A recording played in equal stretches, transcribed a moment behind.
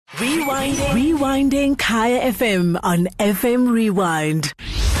Rewinding Kaya FM on FM Rewind.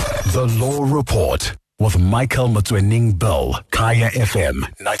 The Law Report with Michael Motsoeneng Bill, Kaya FM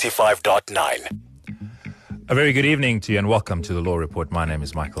 95.9. A very good evening to you and welcome to the Law Report. My name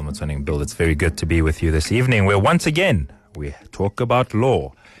is Michael Motsoeneng Bill. It's very good to be with you this evening, where once again we talk about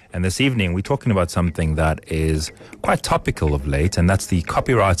law. And this evening we're talking about something that is quite topical of late, and that's the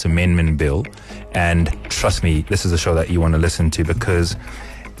Copyright Amendment Bill. And trust me, this is a show that you want to listen to because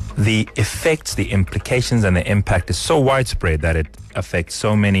the effects, the implications and the impact is so widespread that it affects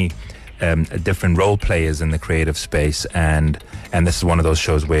so many different role players in the creative space, and this is one of those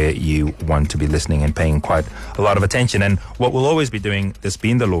shows where you want to be listening and paying quite a lot of attention. And what we'll always be doing, this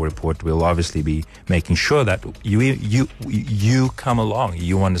being the Law Report, we'll obviously be making sure that you come along,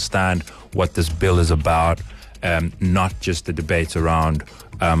 you understand what this bill is about, not just the debate around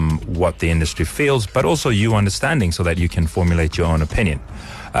what the industry feels, but also you understanding so that you can formulate your own opinion.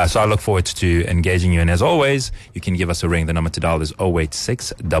 So I look forward to engaging you. And as always, you can give us a ring. The number to dial is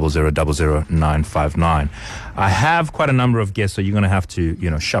 086 0000 959. I have quite a number of guests, so you're going to have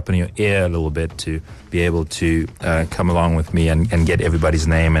to, sharpen your ear a little bit to be able to come along with me and get everybody's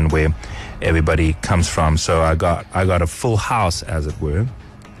name and where everybody comes from. So I got a full house, as it were.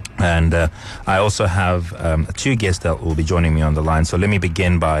 And I also have two guests that will be joining me on the line. So let me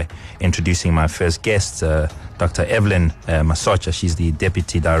begin by introducing my first guest, Dr. Evelyn Masocha. She's the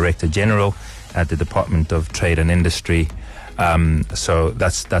Deputy Director General at the Department of Trade and Industry. So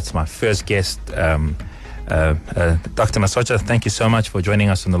that's my first guest. Dr. Masocha, thank you so much for joining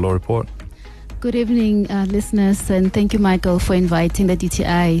us on the Law Report. Good evening, listeners, and thank you, Michael, for inviting the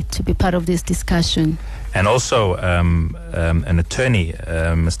DTI to be part of this discussion. And also an attorney,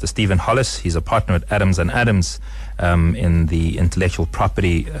 Mr. Stephen Hollis. He's a partner at Adams & Adams in the intellectual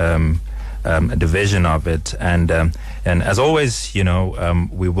property division of it. And as always,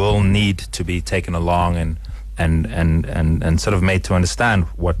 we will need to be taken along and sort of made to understand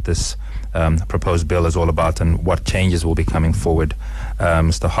what this proposed bill is all about and what changes will be coming forward.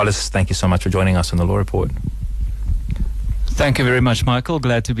 Mr. Hollis, thank you so much for joining us on the Law Report. Thank you very much, Michael.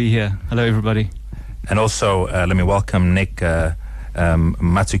 Glad to be here. Hello, everybody. And also, let me welcome Nick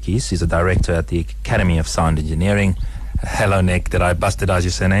Matsukis. He's a director at the Academy of Sound Engineering. Hello, Nick. Did I bastardize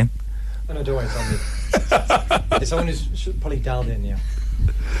your surname? No, don't worry, it's someone who's probably dialed in, yeah.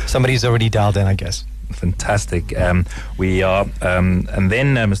 Somebody's already dialed in, I guess. Fantastic. We are, and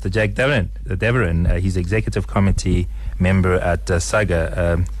then Mr. Jack Deverin, he's Executive Committee member at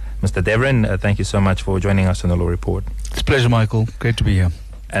SAGA. Mr. Deverin, thank you so much for joining us on the Law Report. It's a pleasure, Michael. Great to be here.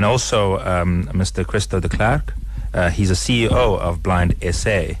 And also Mr. Christo de Klerk. He's a CEO of Blind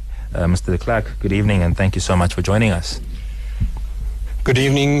SA. Mr. de Klerk, good evening, and thank you so much for joining us. Good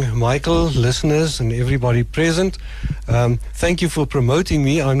evening, Michael, listeners, and everybody present. Thank you for promoting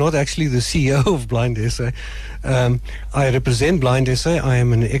me. I'm not actually the CEO of Blind SA. I represent Blind SA. I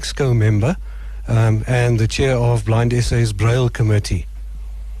am an EXCO member and the chair of Blind SA's Braille Committee.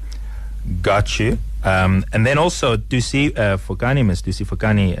 Got you. And then also Dusi Fogani, Ms. Dusi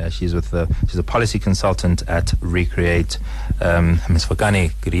Fogani, she's a policy consultant at Recreate. Ms.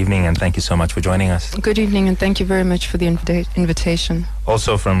 Fogani, good evening and thank you so much for joining us. Good evening and thank you very much for the invitation.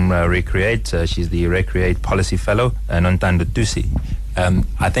 Also from Recreate, she's the Recreate Policy Fellow, Nontando Dusi.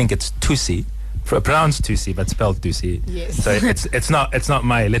 I think it's Tusi, pronounced Tusi, but spelled Dusi. Yes. So it's not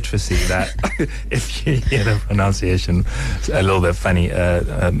my illiteracy that if you hear the pronunciation a little bit funny.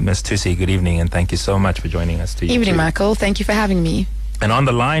 Ms. Tusi, good evening and thank you so much for joining us. Evening, Michael. Thank you for having me. And on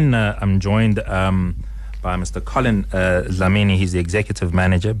the line, I'm joined by Mr. Colin Dlamini. He's the Executive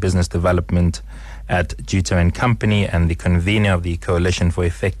Manager, Business Development at Juto & Company and the convener of the Coalition for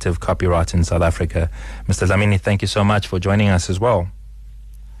Effective Copyright in South Africa. Mr. Dlamini, thank you so much for joining us as well.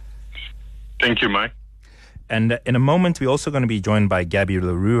 Thank you, Mike. And in a moment, we're also going to be joined by Gabby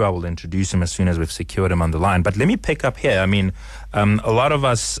LaRue. I will introduce him as soon as we've secured him on the line. But let me pick up here. I mean, a lot of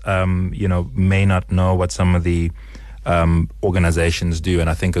us, may not know what some of the organizations do. And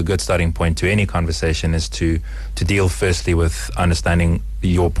I think a good starting point to any conversation is to deal firstly with understanding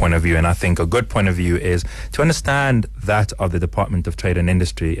your point of view. And I think a good point of view is to understand that of the Department of Trade and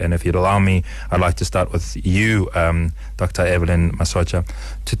Industry. And if you'd allow me, I'd like to start with you, Dr. Evelyn Masocha,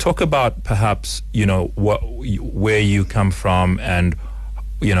 to talk about perhaps, where you come from and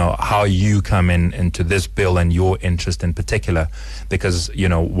how you come into this bill and your interest in particular, because,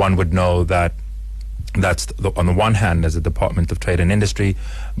 one would know that that's on the one hand as a Department of Trade and Industry,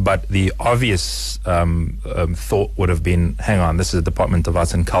 but the obvious thought would have been, hang on, this is a Department of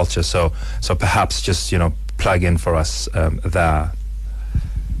Arts and Culture, so perhaps just plug in for us there.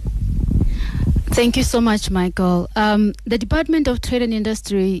 Thank you so much, Michael. The Department of Trade and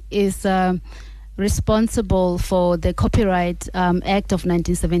Industry is responsible for the Copyright Act of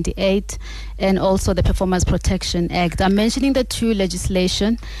 1978 and also the Performance Protection Act. I'm mentioning the two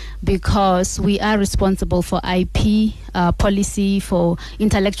legislation because we are responsible for IP policy, for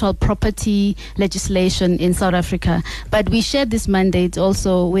intellectual property legislation in South Africa. But we share this mandate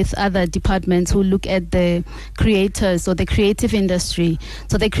also with other departments who look at the creators or the creative industry.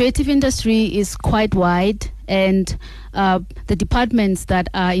 So the creative industry is quite wide, and the departments that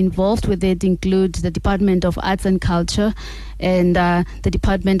are involved with it include the Department of Arts and Culture and the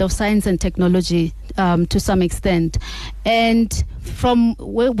Department of Science and Technology to some extent. And from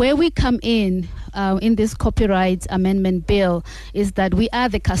where we come in this copyright amendment bill is that we are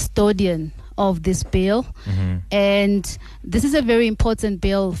the custodian of this bill. And this is a very important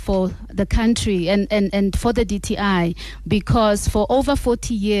bill for the country and for the DTI, because for over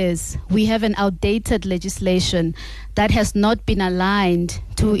 40 years we have an outdated legislation that has not been aligned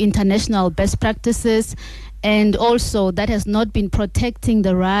to international best practices, and also that has not been protecting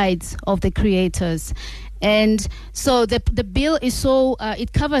the rights of the creators. And so the bill is so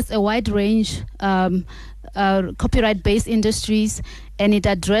it covers a wide range copyright-based industries, and it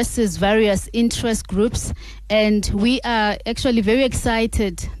addresses various interest groups. And we are actually very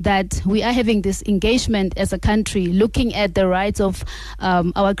excited that we are having this engagement as a country, looking at the rights of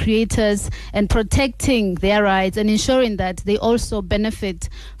our creators and protecting their rights and ensuring that they also benefit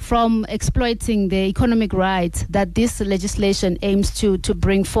from exploiting the economic rights that this legislation aims to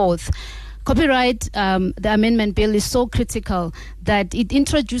bring forth. Copyright, the amendment bill is so critical that it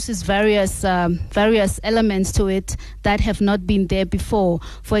introduces various elements to it that have not been there before.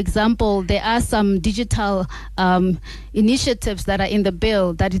 For example, there are some digital initiatives that are in the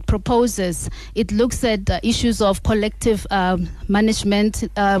bill that it proposes. It looks at issues of collective management,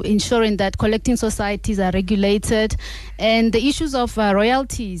 ensuring that collecting societies are regulated, and the issues of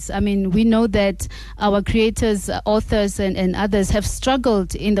royalties. I mean, we know that our creators, authors, and others have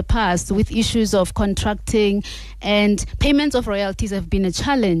struggled in the past with issues of contracting, and payments of royalties have been a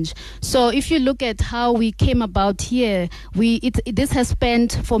challenge. So if you look at how we came about here, this has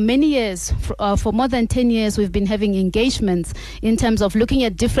spent for many years, for more than 10 years, we've been having engagements in terms of looking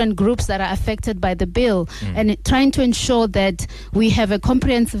at different groups that are affected by the bill and trying to ensure that we have a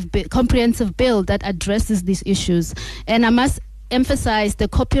comprehensive bill that addresses these issues. And I must emphasize the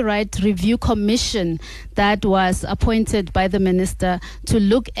Copyright Review Commission that was appointed by the minister to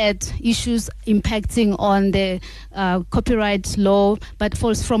look at issues impacting on the copyright law, but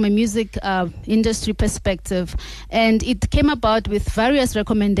from a music industry perspective. And it came about with various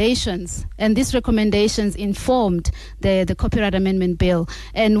recommendations, and these recommendations informed the Copyright Amendment Bill.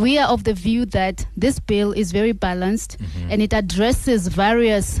 And we are of the view that this bill is very balanced and it addresses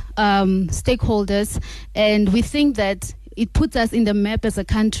various stakeholders, and we think that it puts us in the map as a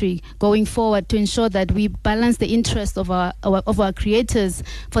country going forward to ensure that we balance the interests of our creators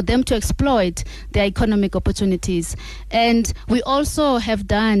for them to exploit their economic opportunities. And we also have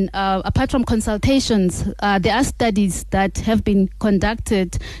done, apart from consultations, there are studies that have been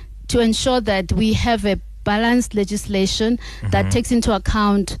conducted to ensure that we have a balanced legislation that takes into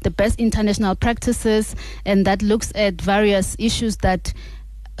account the best international practices and that looks at various issues that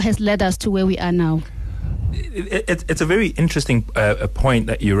has led us to where we are now. It's a very interesting point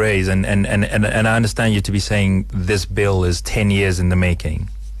that you raise, and I understand you to be saying this bill is 10 years in the making.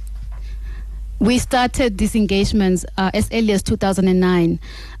 We started these engagements as early as 2009,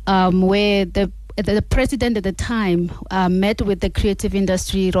 where the president at the time met with the creative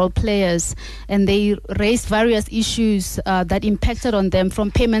industry role players, and they raised various issues that impacted on them, from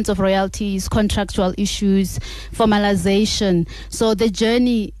payments of royalties, contractual issues, formalization. So the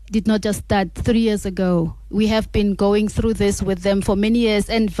journey did not just start 3 years ago. We have been going through this with them for many years,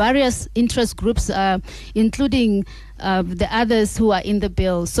 and various interest groups, including the others who are in the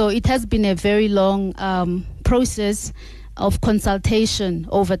bill. So it has been a very long process of consultation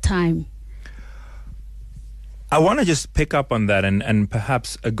over time. I want to just pick up on that and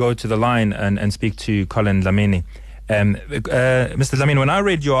perhaps go to the line and speak to Colin Dlamini. Mr. Dlamini, when I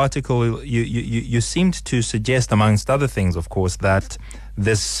read your article, you seemed to suggest, amongst other things, of course, that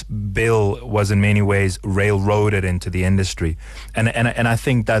this bill was in many ways railroaded into the industry, and I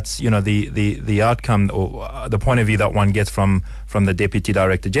think that's the outcome or the point of view that one gets from the Deputy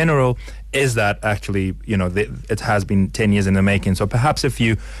Director General is that actually it has been 10 years in the making. So perhaps if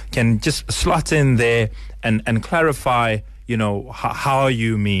you can just slot in there and clarify how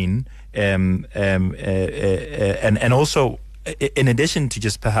you mean, and also in addition to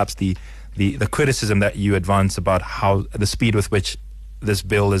just perhaps the criticism that you advance about how the speed with which this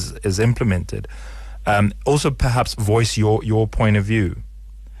bill is implemented. Also, perhaps voice your point of view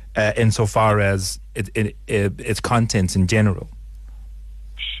insofar as its contents in general.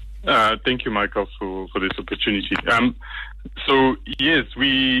 Thank you, Michael, for this opportunity. So yes,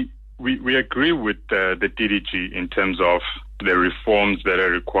 we agree with the DDG in terms of the reforms that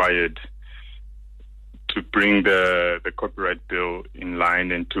are required to bring the copyright bill in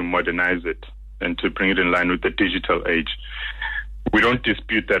line and to modernize it and to bring it in line with the digital age. We don't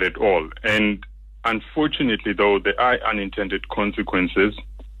dispute that at all. And unfortunately, though, there are unintended consequences.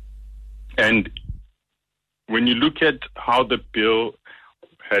 And when you look at how the bill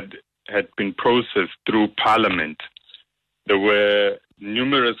had been processed through Parliament, there were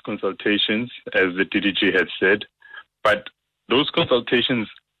numerous consultations, as the DDG had said, but those consultations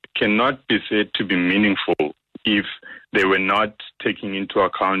cannot be said to be meaningful if they were not taking into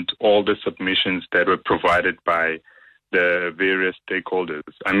account all the submissions that were provided by the various stakeholders.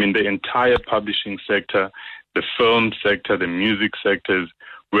 I mean, the entire publishing sector, the film sector, the music sectors,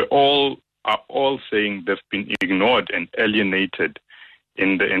 are all saying they've been ignored and alienated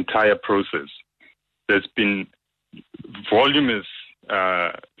in the entire process. There's been voluminous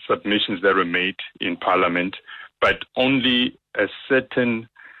submissions that were made in Parliament, but only a certain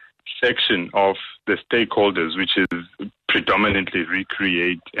section of the stakeholders, which is predominantly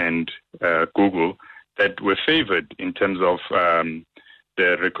Recreate and Google, that were favored in terms of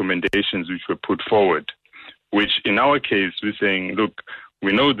the recommendations which were put forward, which in our case, we're saying, look,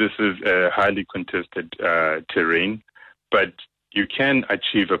 we know this is a highly contested terrain, but you can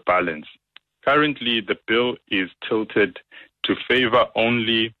achieve a balance. Currently, the bill is tilted to favor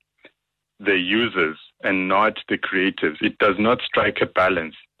only the users and not the creatives. It does not strike a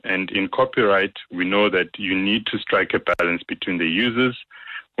balance. And in copyright, we know that you need to strike a balance between the users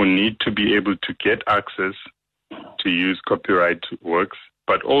who need to be able to get access to use copyright works,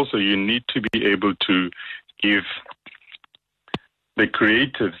 but also you need to be able to give the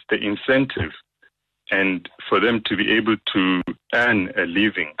creatives the incentive and for them to be able to earn a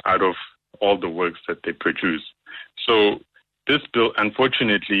living out of all the works that they produce. So this bill,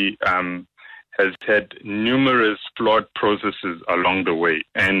 unfortunately, has had numerous flawed processes along the way,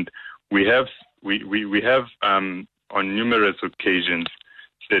 and we have on numerous occasions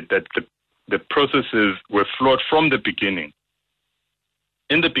said that the processes were flawed from the beginning.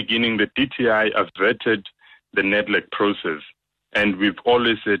 In the beginning, the DTI averted the NEDLAC process, and we've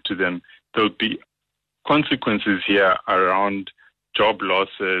always said to them there'll be consequences here around job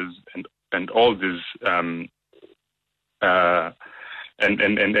losses and all these and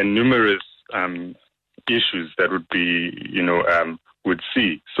numerous issues that would be, would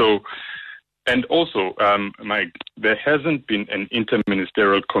see. So, and also, Mike, there hasn't been an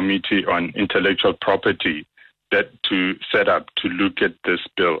interministerial committee on intellectual property that to set up to look at this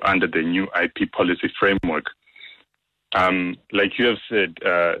bill under the new IP policy framework. Like you have said,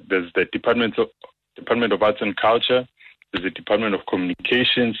 there's the Department of Arts and Culture, there's the Department of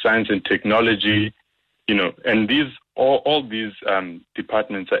Communication, Science and Technology, and all these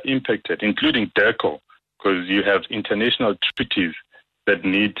departments are impacted, including DIRCO, because you have international treaties that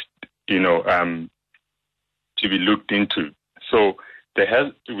need, to be looked into. So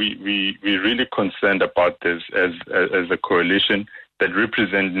we're really concerned about this as a coalition that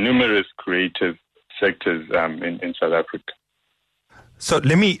represent numerous creative sectors in South Africa. So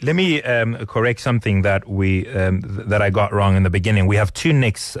let me correct something that that I got wrong in the beginning. We have two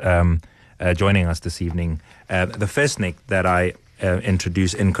Nicks joining us this evening. The first Nick that I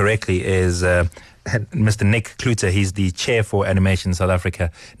introduced incorrectly is Mr. Nick Klute. He's the chair for Animation South Africa.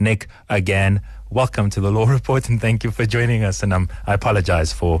 Nick, again, welcome to the Law Report, and thank you for joining us. And I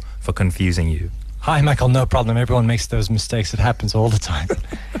apologize for confusing you. Hi, Michael. No problem. Everyone makes those mistakes. It happens all the time.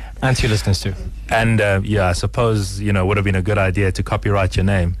 And to your listeners, too. And, I suppose, would have been a good idea to copyright your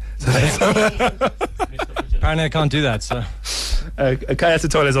name. Apparently I can't do that, so... Kaya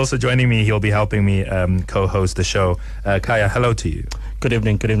Totola is also joining me. He'll be helping me co-host the show. Kaya, hello to you. Good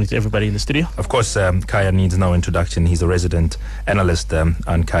evening to everybody in the studio. Of course, Kaya needs no introduction. He's a resident analyst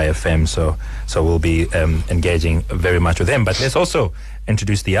on Kaya FM, so we'll be engaging very much with him. But let's also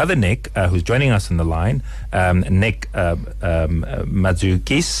introduce the other Nick who's joining us on the line, Nick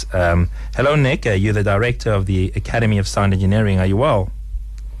Mazukis. Hello, Nick. You're the director of the Academy of Sound Engineering. Are you well?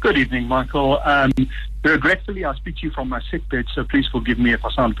 Good evening, Michael. Regretfully, I speak to you from my sickbed, so please forgive me if I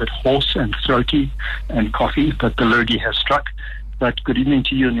sound a bit hoarse and throaty and coughy, but the lurgy has struck. But good evening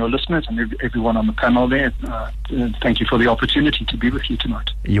to you and your listeners and everyone on the panel there. Thank you for the opportunity to be with you tonight.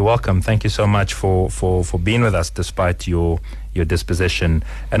 You're welcome. Thank you so much for being with us despite your disposition.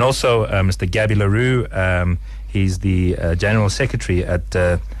 And also Mr. Gabby LaRue, He's the General Secretary at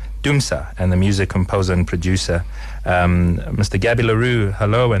Dumsa and the music composer and producer. Mr. Gabby LaRue,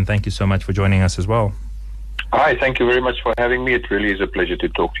 hello, and thank you so much for joining us as well. Hi, thank you very much for having me. It really is a pleasure to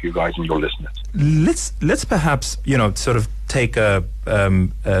talk to you guys and your listeners. Let's perhaps, sort of take a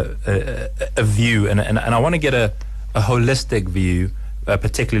view, and I want to get a holistic view,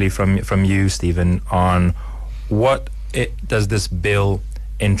 particularly from you, Stephen, on what does this bill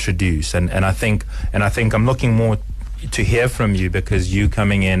introduce, and I think I'm looking more to hear from you, because you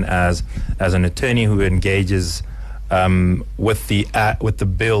coming in as an attorney who engages with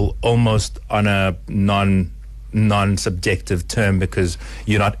the bill almost on a non-subjective term, because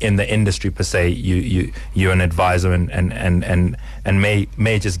you're not in the industry per se. You're an advisor and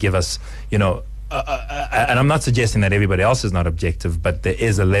may just give us, and I'm not suggesting that everybody else is not objective, but there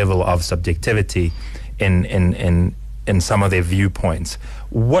is a level of subjectivity in some of their viewpoints.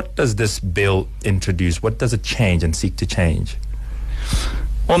 What does this bill introduce? What does it change and seek to change?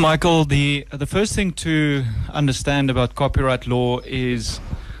 Well, Michael, the first thing to understand about copyright law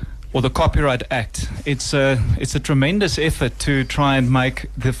or the Copyright Act, it's a tremendous effort to try and make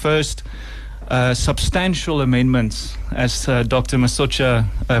the first substantial amendments, as Dr. Masocha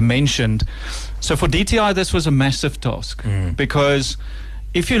mentioned. So for DTI, this was a massive task, because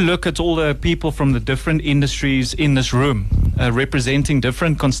if you look at all the people from the different industries in this room, representing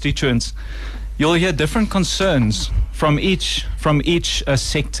different constituents, you'll hear different concerns from each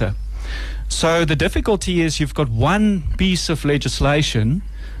sector. So the difficulty is you've got one piece of legislation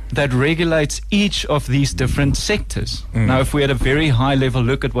that regulates each of these different sectors. Now, if we had a very high level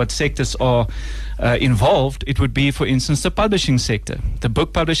look at what sectors are involved, it would be, for instance, the publishing sector, the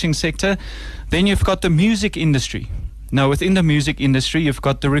book publishing sector. Then you've got the music industry. Now, within the music industry, you've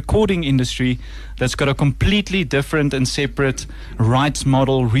got the recording industry that's got a completely different and separate rights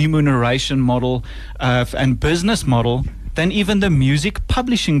model, remuneration model, and business model than even the music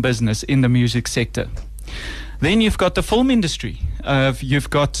publishing business in the music sector. Then you've got the film industry. You've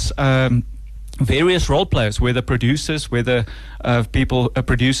got various role players, whether producers, whether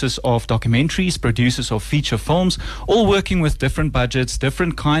producers of documentaries, producers of feature films, all working with different budgets,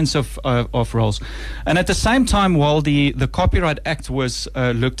 different kinds of roles. And at the same time, while the Copyright Act was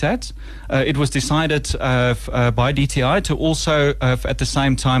looked at, it was decided by DTI to also, at the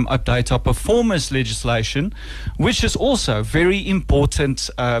same time, update our performance legislation, which is also very important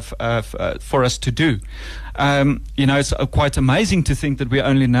for us to do. It's quite amazing to think that we're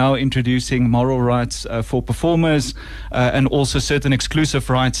only now introducing moral rights for performers, and also certain exclusive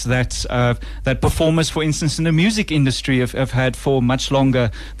rights that performers, for instance, in the music industry have had for much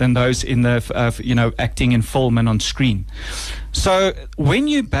longer than those in the acting in film and on screen. So when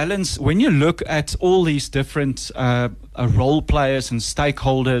you look at all these different role players and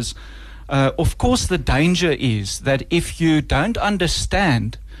stakeholders, of course the danger is that if you don't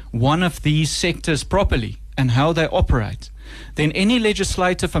understand one of these sectors properly and how they operate, then any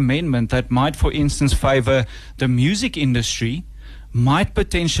legislative amendment that might, for instance, favor the music industry might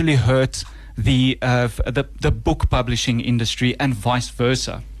potentially hurt the book publishing industry and vice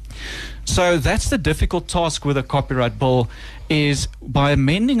versa. So that's the difficult task with a copyright bill, is by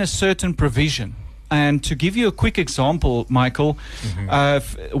amending a certain provision. And to give you a quick example, Michael,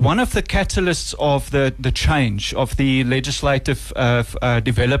 one of the catalysts of the change of the legislative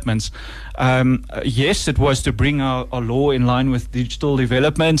developments, yes, it was to bring our law in line with digital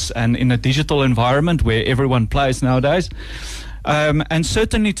developments and in a digital environment where everyone plays nowadays, and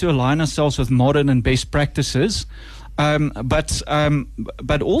certainly to align ourselves with modern and best practices, but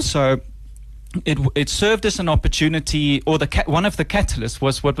also it served as an opportunity, or one of the catalysts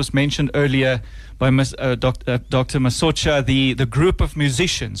was what was mentioned earlier by Dr. Masocha, the group of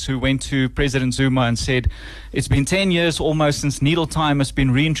musicians who went to President Zuma and said, it's been 10 years almost since needle time has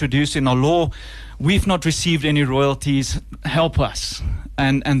been reintroduced in our law. We've not received any royalties. Help us.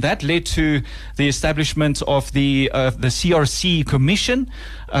 And that led to the establishment of the CRC Commission,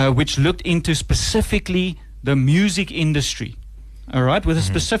 which looked into specifically the music industry. All right, with a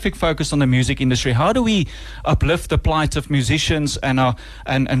specific focus on the music industry. How do we uplift the plight of musicians and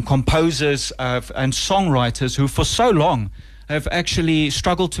composers and songwriters who for so long have actually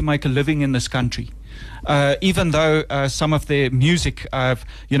struggled to make a living in this country? Even though some of their music,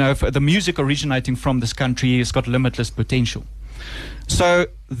 the music originating from this country has got limitless potential. So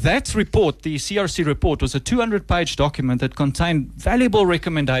that report, the CRC report, was a 200-page document that contained valuable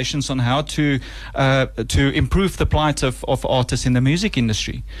recommendations on how to improve the plight of artists in the music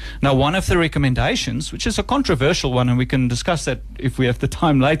industry. Now, one of the recommendations, which is a controversial one, and we can discuss that if we have the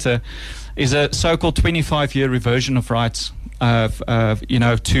time later, is a so-called 25-year reversion of rights.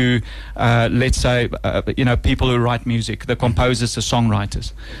 To let's say people who write music, the composers, the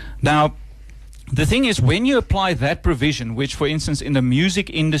songwriters. Now, the thing is, when you apply that provision, which, for instance, in the music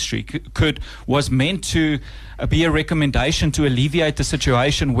industry was meant to be a recommendation to alleviate the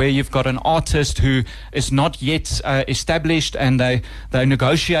situation where you've got an artist who is not yet established, and they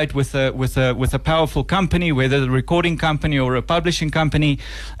negotiate with a powerful company, whether the recording company or a publishing company,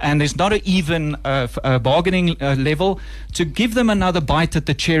 and there's not an even bargaining level, to give them another bite at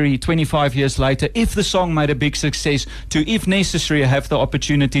the cherry 25 years later, if the song made a big success, to, if necessary, have the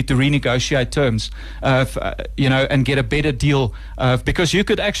opportunity to renegotiate terms, and get a better deal, because you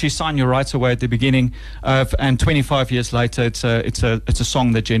could actually sign your rights away at the beginning, and 25 years later, it's a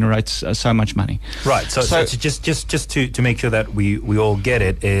song that generates so much money. Right. So just to make sure that we all get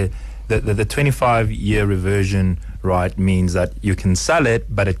it, the 25-year reversion right means that you can sell it,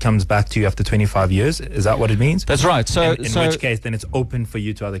 but it comes back to you after 25 years. Is that what it means? That's right. So in which case, then it's open for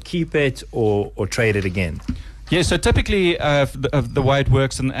you to either keep it or trade it again. Yeah, so typically the way it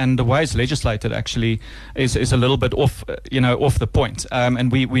works and the way it's legislated actually is a little bit off the point.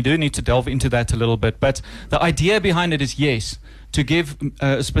 And we do need to delve into that a little bit. But the idea behind it is, yes, to give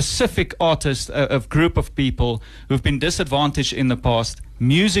a specific artist, a group of people who've been disadvantaged in the past,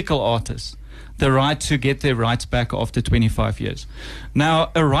 musical artists, the right to get their rights back after 25 years.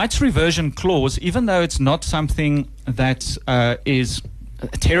 Now, a rights reversion clause, even though it's not something that is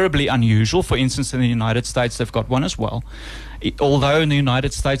terribly unusual. For instance, in the United States, they've got one as well. Although in the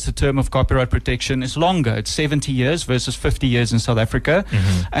United States, the term of copyright protection is longer. It's 70 years versus 50 years in South Africa.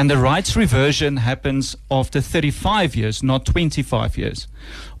 Mm-hmm. And the rights reversion happens after 35 years, not 25 years.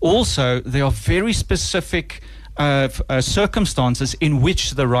 Also, there are very specific circumstances in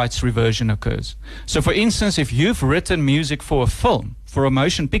which the rights reversion occurs. So, for instance, if you've written music for a film, for a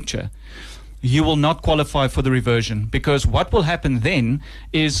motion picture, you will not qualify for the reversion, because what will happen then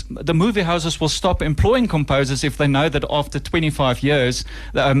is the movie houses will stop employing composers if they know that after 25 years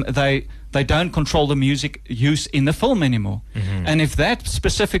they don't control the music use in the film anymore. Mm-hmm. And if that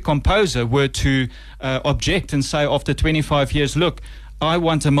specific composer were to object and say after 25 years, look, I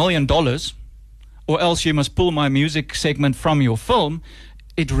want $1 million, or else you must pull my music segment from your film,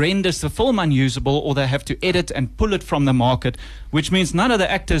 it renders the film unusable, or they have to edit and pull it from the market, which means none of the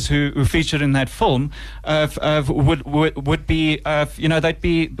actors who featured in that film would be, they'd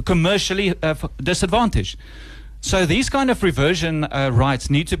be commercially disadvantaged. So these kind of reversion rights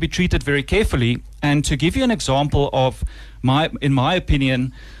need to be treated very carefully. And to give you an example of in my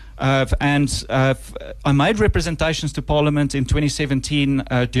opinion, I made representations to Parliament in 2017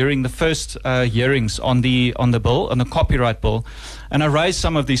 during the first hearings on the bill, on the copyright bill, and I raised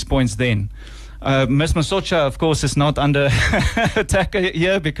some of these points then. Ms. Masocha, of course, is not under attack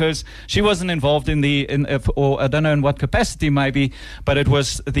here because she wasn't involved or I don't know in what capacity maybe, but it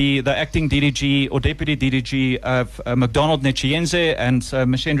was the acting DDG or Deputy DDG of McDonald Nechienze, and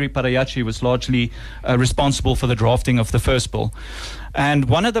Mashendri Parayachi was largely responsible for the drafting of the first bill. And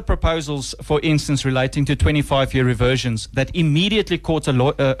one of the proposals, for instance, relating to 25-year reversions that immediately caught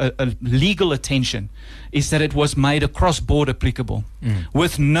a legal attention is that it was made across-board applicable,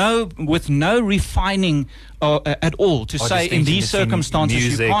 with no refining at all to say in these circumstances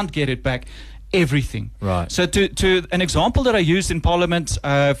music, you can't get it back. Everything. Right. So to an example that I used in Parliament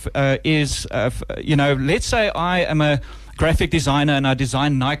is, let's say I am a graphic designer and I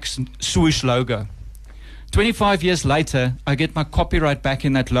design Nike's swoosh logo. 25 years later, I get my copyright back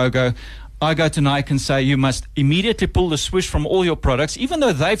in that logo. I go to Nike and say, you must immediately pull the swoosh from all your products, even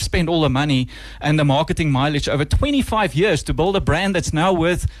though they've spent all the money and the marketing mileage over 25 years to build a brand that's now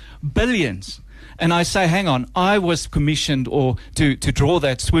worth billions. And I say, hang on, I was commissioned to draw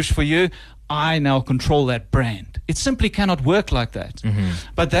that swoosh for you. I now control that brand. It simply cannot work like that. Mm-hmm.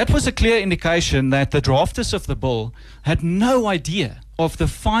 But that was a clear indication that the drafters of the bill had no idea of the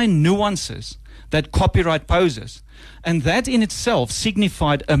fine nuances that copyright poses. And that in itself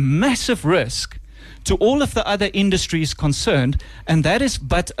signified a massive risk to all of the other industries concerned. And that is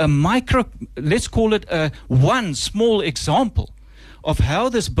but a let's call it one small example of how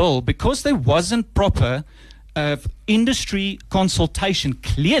this bill, because there wasn't proper industry consultation,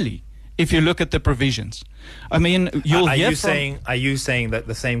 clearly, if you look at the provisions. I mean, are you saying that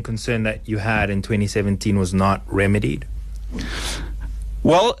the same concern that you had in 2017 was not remedied?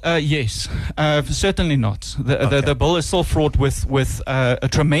 Well, yes, certainly not. The bill is still fraught with a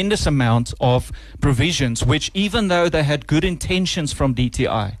tremendous amount of provisions, which, even though they had good intentions from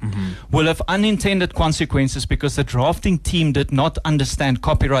DTI, will have unintended consequences because the drafting team did not understand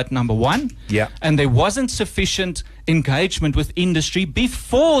copyright, number one, and there wasn't sufficient engagement with industry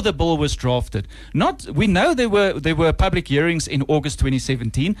before the bill was drafted. We know there were public hearings in August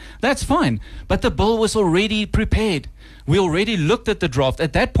 2017. That's fine, but the bill was already prepared. We already looked at the draft.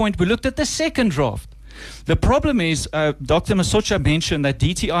 At that point, we looked at the second draft. The problem is, Dr. Masocha mentioned that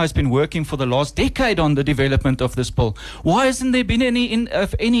DTI has been working for the last decade on the development of this bill. Why hasn't there been any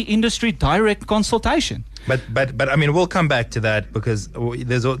industry direct consultation? But I mean, we'll come back to that because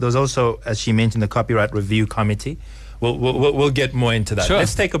there's also, as she mentioned, the Copyright Review Committee. We'll get more into that. Sure.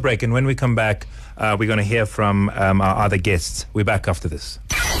 Let's take a break, and when we come back, we're going to hear from our other guests. We're back after this.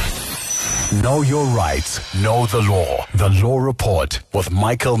 Know your rights, know the law. The Law Report with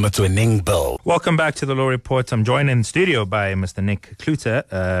Michael Motsoeneng Bill. Welcome back to the Law Report. I'm joined in studio by Mr. Nick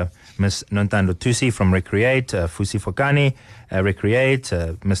Kluter, Ms. Nontando Tusi from Recreate, Fusi Fokani, Recreate,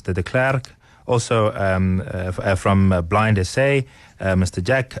 Mr. de Klerk, also from Blind SA, Mr.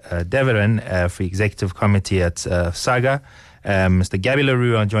 Jack Deverin for Executive Committee at SAGA, Mr. Gabby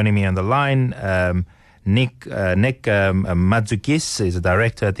LaRue are joining me on the line. Nick Madzukis is a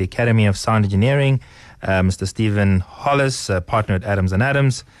director at the Academy of Sound Engineering. Mr. Stephen Hollis, partner at Adams &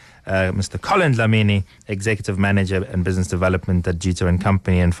 Adams. Mr. Colin Dlamini, executive manager and business development at Jeter &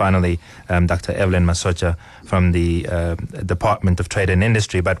 Company. And finally, Dr. Evelyn Masocha from the Department of Trade and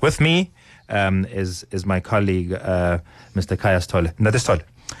Industry. But with me is my colleague, Mr. Kaya Stole.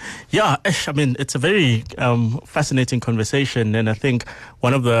 Yeah, I mean, it's a very fascinating conversation, and I think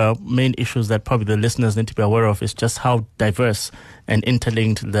one of the main issues that probably the listeners need to be aware of is just how diverse and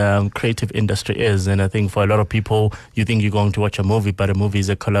interlinked the creative industry is. And I think for a lot of people, you think you're going to watch a movie, but a movie is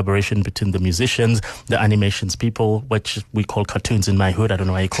a collaboration between the musicians, the animations people, which we call cartoons in my hood. I don't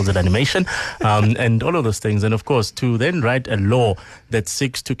know why he calls it animation, and all of those things. And of course, to then write a law that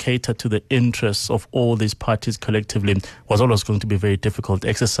seeks to cater to the interests of all these parties collectively was always going to be a very difficult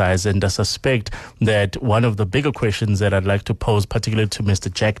exercise. And I suspect that one of the bigger questions that I'd like to pose, particularly to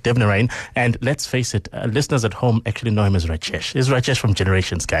Mr. Jack Deverin, and let's face it, listeners at home actually know him as Rajesh. He's Rajesh from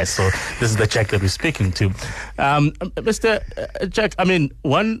Generations, guys. So this is the Jack that we're speaking to. Mr. Jack, I mean,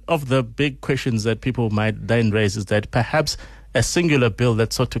 one of the big questions that people might then raise is that perhaps a singular bill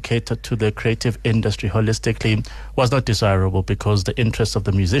that sought to cater to the creative industry holistically was not desirable because the interests of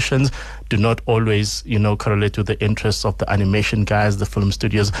the musicians do not always, correlate with the interests of the animation guys, the film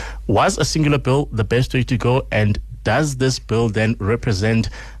studios. Was a singular bill the best way to go? And does this bill then represent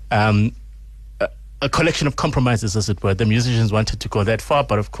a collection of compromises, as it were? The musicians wanted to go that far,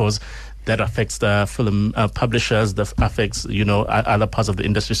 but of course that affects the film publishers, that affects, other parts of the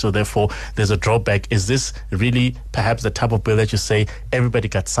industry. So therefore, there's a drawback. Is this really perhaps the type of bill that you say everybody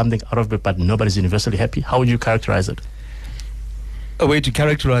got something out of it, but nobody's universally happy? How would you characterize it? A way to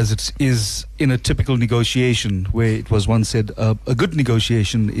characterize it is in a typical negotiation, where it was once said a good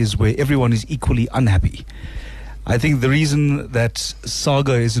negotiation is where everyone is equally unhappy. I think the reason that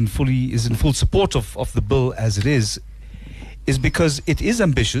SAGA is in full support of the bill as it is because it is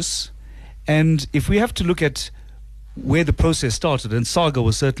ambitious. And if we have to look at where the process started, and SAGA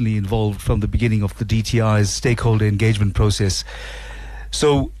was certainly involved from the beginning of the DTI's stakeholder engagement process.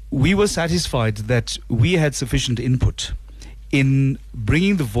 So we were satisfied that we had sufficient input in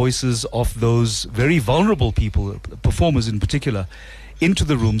bringing the voices of those very vulnerable people, performers in particular, into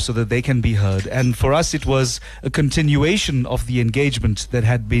the room so that they can be heard. And for us, it was a continuation of the engagement that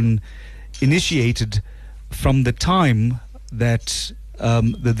had been initiated from the time that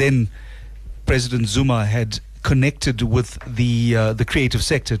the then President Zuma had connected with the creative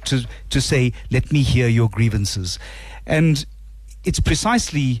sector to say, let me hear your grievances. And it's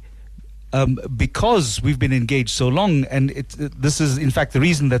precisely because we've been engaged so long, and this is in fact the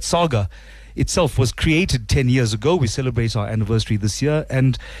reason that SAGA itself was created 10 years ago. We celebrate our anniversary this year,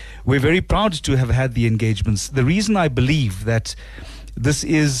 and we're very proud to have had the engagements. The reason I believe that this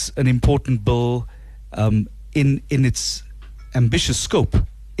is an important bill in its ambitious scope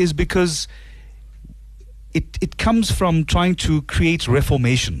is because it comes from trying to create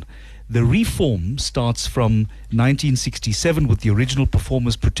reformation. The reform starts from 1967 with the original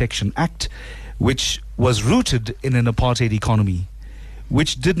Performers Protection Act, which was rooted in an apartheid economy,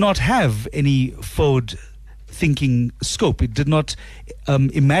 which did not have any forward-thinking scope. It did not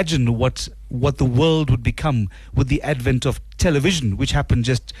imagine what the world would become with the advent of television, which happened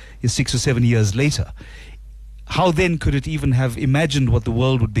just 6 or 7 years later. How then could it even have imagined what the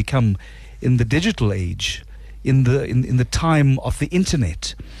world would become in the digital age in the time of the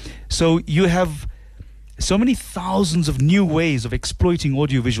internet. So you have so many thousands of new ways of exploiting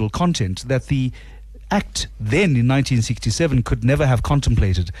audiovisual content that the Act then in 1967 could never have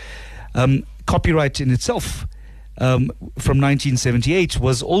contemplated. Copyright in itself from 1978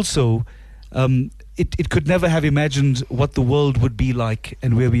 was also, it could never have imagined what the world would be like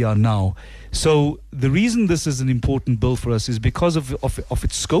and where we are now. So the reason this is an important bill for us is because of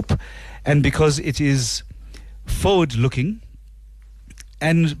its scope, and because it is forward-looking,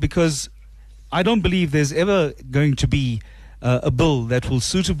 and because I don't believe there's ever going to be a bill that will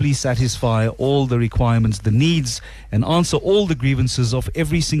suitably satisfy all the requirements, the needs, and answer all the grievances of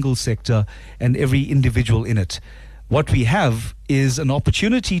every single sector and every individual in it. What we have is an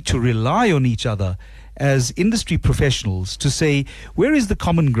opportunity to rely on each other as industry professionals to say, where is the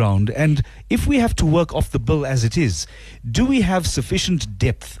common ground? And if we have to work off the bill as it is, do we have sufficient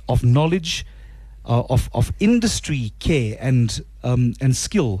depth of knowledge, of industry care and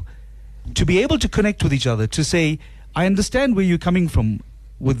skill to be able to connect with each other, to say, I understand where you're coming from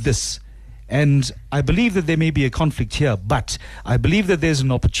with this, and I believe that there may be a conflict here, but I believe that there's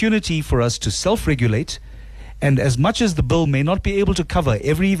an opportunity for us to self-regulate, and as much as the bill may not be able to cover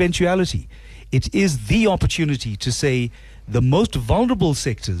every eventuality, it is the opportunity to say the most vulnerable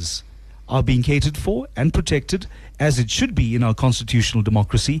sectors are being catered for and protected as it should be in our constitutional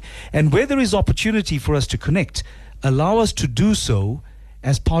democracy, and where there is opportunity for us to connect, allow us to do so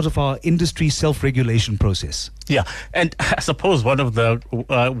as part of our industry self-regulation process. Yeah, and I suppose one of the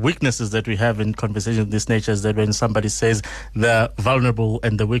weaknesses that we have in conversations of this nature is that when somebody says the vulnerable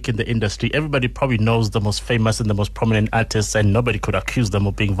and the weak in the industry, everybody probably knows the most famous and the most prominent artists, and nobody could accuse them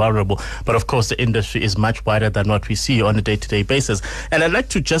of being vulnerable. But of course, the industry is much wider than what we see on a day-to-day basis. And I'd like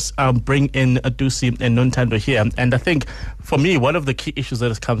to just bring in Dusi and Nontando here. And I think, for me, one of the key issues that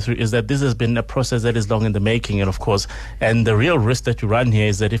has come through is that this has been a process that is long in the making, and of course, and the real risk that you run here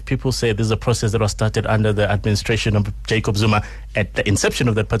is that if people say this is a process that was started under the administration of Jacob Zuma at the inception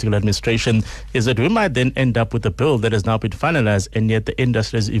of that particular administration, is that we might then end up with a bill that has now been finalized, and yet the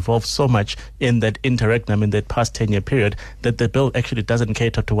industry has evolved so much in that interregnum, in that past 10-year period, that the bill actually doesn't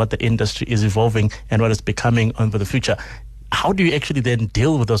cater to what the industry is evolving and what it's becoming over the future. How do you actually then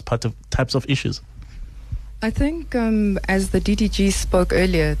deal with those types of issues? I think, as the DDG spoke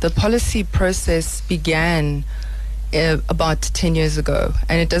earlier, the policy process began about 10 years ago,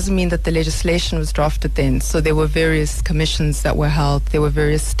 and it doesn't mean that the legislation was drafted then. So there were various commissions that were held, there were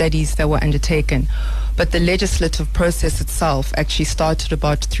various studies that were undertaken, but the legislative process itself actually started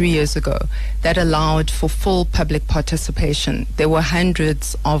about 3 years ago. That allowed for full public participation. There were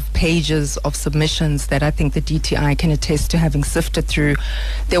hundreds of pages of submissions that I think the DTI can attest to having sifted through.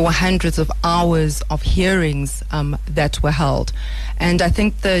 There were hundreds of hours of hearings that were held, and I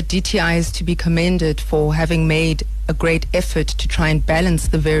think the DTI is to be commended for having made a great effort to try and balance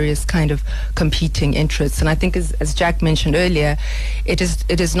the various kind of competing interests. And I think, as Jack mentioned earlier, it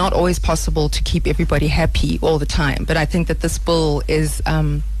is not always possible to keep everybody happy all the time. But I think that this bill is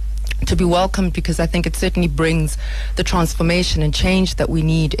to be welcomed, because I think it certainly brings the transformation and change that we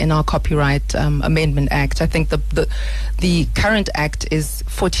need in our Copyright Amendment Act. I think the current act is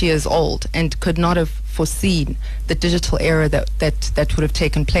 40 years old and could not have foreseen the digital era that would have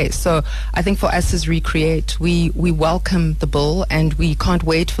taken place. So I think for us as Recreate, we welcome the bill, and we can't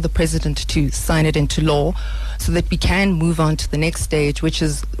wait for the President to sign it into law so that we can move on to the next stage, which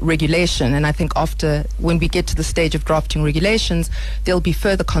is regulation. And I think when we get to the stage of drafting regulations, there'll be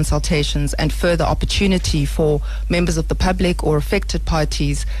further consultations and further opportunity for members of the public or affected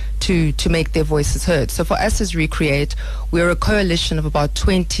parties to make their voices heard. So for us as Recreate, we're a coalition of about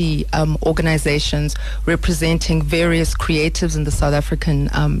 20 organizations representing various creatives in the South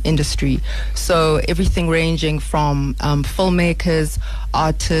African industry. So everything ranging from filmmakers,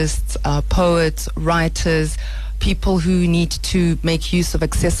 artists, poets, writers, people who need to make use of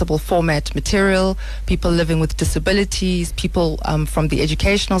accessible format material, people living with disabilities, people from the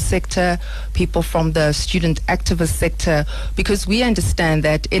educational sector, people from the student activist sector, because we understand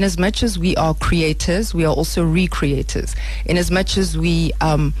that in as much as we are creators, we are also recreators. In as much as we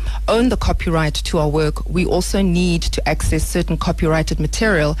own the copyright to our work, we also need to access certain copyrighted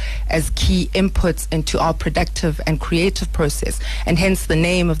material as key inputs into our productive and creative process, and hence the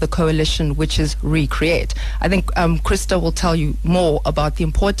name of the coalition, which is Recreate. I think Krista will tell you more about the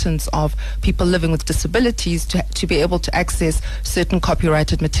importance of people living with disabilities to be able to access certain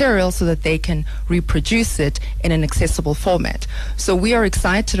copyrighted material so that they can reproduce it in an accessible format. So we are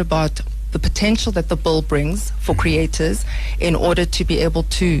excited about the potential that the bill brings for creators in order to be able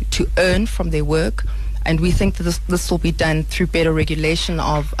to earn from their work, And we think that this will be done through better regulation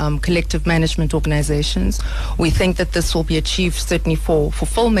of collective management organizations. We think that this will be achieved certainly for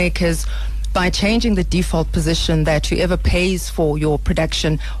filmmakers by changing the default position that whoever pays for your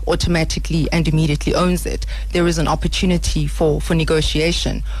production automatically and immediately owns it. There is an opportunity for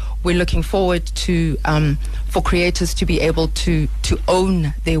negotiation. We're looking forward to for creators to be able to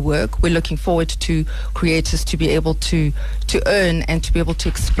own their work. We're looking forward to creators to be able to earn and to be able to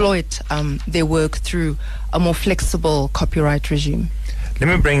exploit their work through a more flexible copyright regime. Let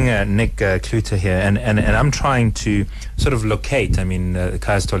me bring Nick Kluter here, and I'm trying to sort of locate. I mean,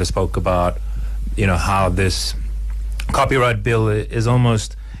 Kaya Sithole spoke about, how this copyright bill is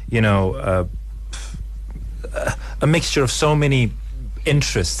almost, a mixture of so many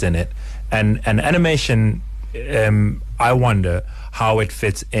interests in it, and animation. I wonder how it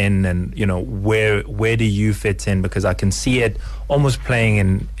fits in, and where do you fit in? Because I can see it almost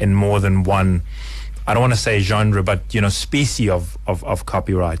playing in more than one. I don't want to say genre, but species of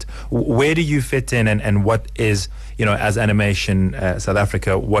copyright. Where do you fit in, and what is, as Animation South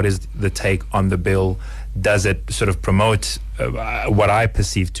Africa, what is the take on the bill? Does it sort of promote what I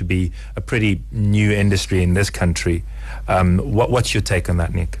perceive to be a pretty new industry in this country? What's your take on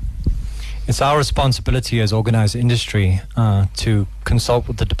that, Nick? It's our responsibility as organized industry to consult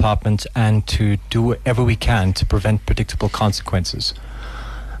with the department and to do whatever we can to prevent predictable consequences.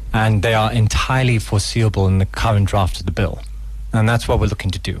 And they are entirely foreseeable in the current draft of the bill. And that's what we're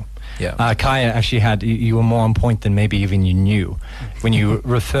looking to do. Yeah. Kaya actually you were more on point than maybe even you knew when you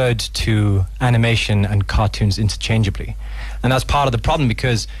referred to animation and cartoons interchangeably. And that's part of the problem,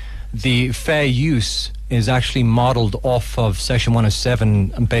 because the fair use is actually modeled off of Section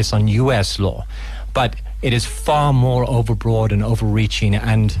 107 based on US law. But it is far more overbroad and overreaching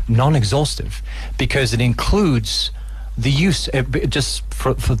and non-exhaustive, because it includes the use, just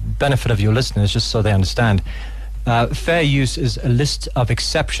for the benefit of your listeners, just so they understand, fair use is a list of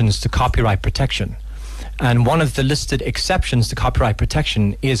exceptions to copyright protection. And one of the listed exceptions to copyright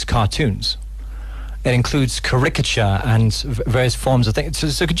protection is cartoons. It includes caricature and various forms of things.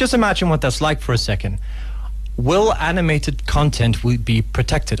 So just imagine what that's like for a second. Will animated content be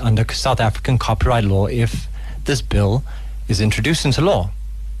protected under South African copyright law if this bill is introduced into law?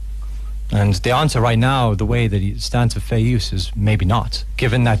 And the answer right now, the way that it stands for fair use, is maybe not,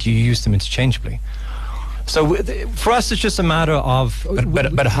 given that you use them interchangeably. So for us, it's just a matter of.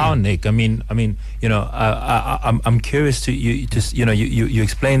 But how, Nick? I mean, I'm curious to you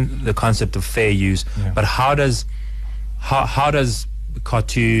explain the concept of fair use, but how does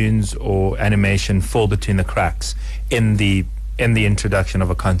cartoons or animation fall between the cracks in the introduction of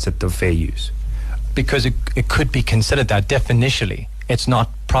a concept of fair use? Because it could be considered that definitionally. It's not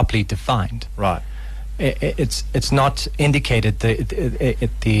properly defined. Right. It's not indicated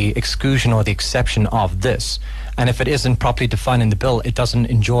the exclusion or the exception of this. And if it isn't properly defined in the bill, it doesn't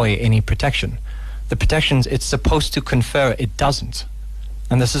enjoy any protection. The protections it's supposed to confer, it doesn't.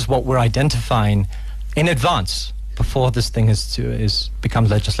 And this is what we're identifying in advance before this thing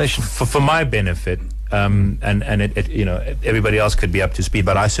becomes legislation. For my benefit, and everybody else could be up to speed,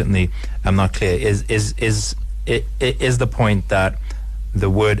 but I certainly am not clear. Is the point that the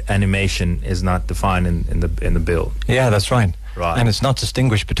word animation is not defined in the bill? Yeah, that's right. Right. And it's not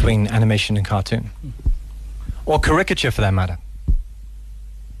distinguished between animation and cartoon, or caricature for that matter.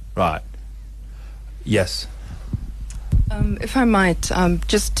 Right. Yes. If I might,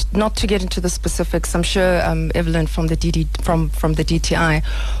 just not to get into the specifics, I'm sure Evelyn from the DTI,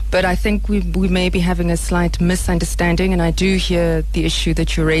 but I think we may be having a slight misunderstanding, and I do hear the issue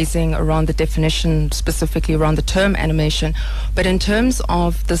that you're raising around the definition, specifically around the term animation. But in terms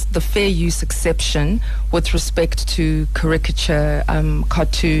of the fair use exception with respect to caricature,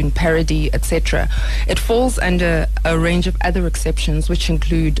 cartoon, parody, etc., it falls under a range of other exceptions, which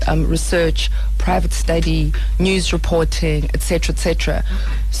include research, private study, news reporting, etc., etc.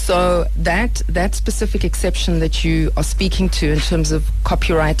 So that specific exception that you are speaking to in terms of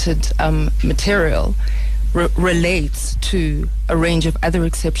copyrighted material relates to a range of other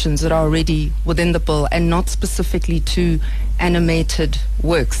exceptions that are already within the bill and not specifically to animated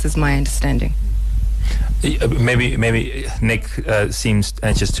works, is my understanding. Maybe Nick seems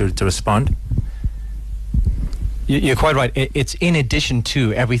anxious to respond. You're quite right. It's in addition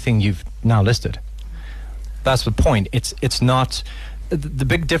to everything you've now listed. That's the point. It's not. The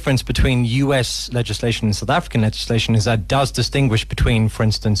big difference between U.S. legislation and South African legislation is that it does distinguish between, for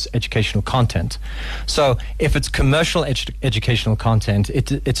instance, educational content. So if it's commercial educational content,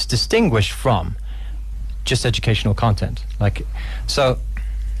 it's distinguished from just educational content. So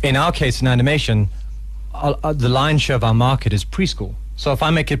in our case, in animation, the lion's share of our market is preschool. So if I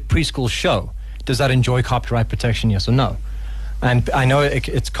make a preschool show, does that enjoy copyright protection, yes or no? And I know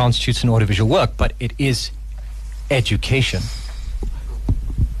it constitutes an audiovisual work, but it is education.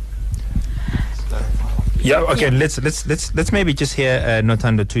 Yeah, okay, let's maybe just hear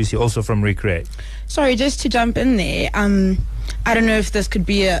Nothando Thusi, also from Recreate. Sorry, just to jump in there, I don't know if this could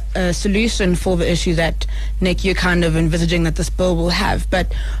be a solution for the issue that, Nick, you're kind of envisaging that this bill will have,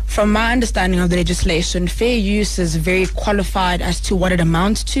 but from my understanding of the legislation, fair use is very qualified as to what it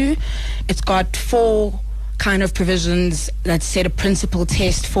amounts to. It's got 4 kind of provisions that set a principal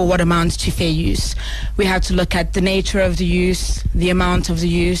test for what amounts to fair use. We have to look at the nature of the use, the amount of the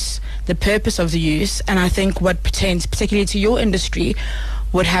use, the purpose of the use, and I think what pertains particularly to your industry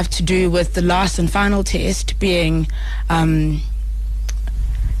would have to do with the last and final test being,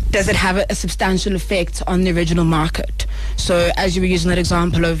 does it have a substantial effect on the original market? So as you were using that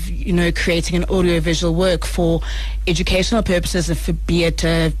example of, creating an audiovisual work for educational purposes, if it be it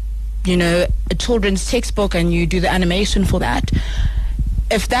a children's textbook and you do the animation for that,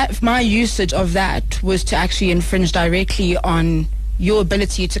 if my usage of that was to actually infringe directly on your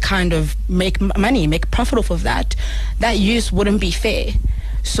ability to kind of make money, make profit off of that use wouldn't be fair.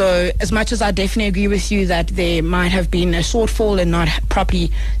 So as much as I definitely agree with you that there might have been a shortfall in not properly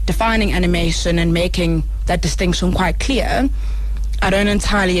defining animation and making that distinction quite clear, I don't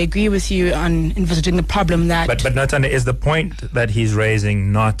entirely agree with you on envisaging the problem that... But Nothando, is the point that he's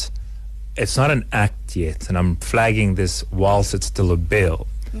raising it's not an act yet, and I'm flagging this whilst it's still a bill.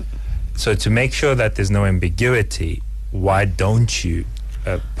 So to make sure that there's no ambiguity, why don't you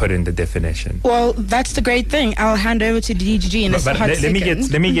put in the definition? Well, that's the great thing. I'll hand over to DGG in a hot second.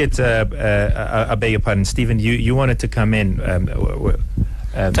 Let me get I beg your pardon, Stephen, you wanted to come in.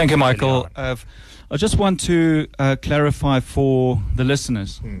 Thank you, Michael. I just want to clarify for the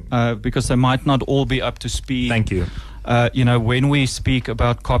listeners, because they might not all be up to speed. Thank you. When we speak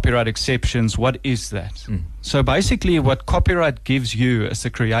about copyright exceptions, what is that? So basically what copyright gives you as a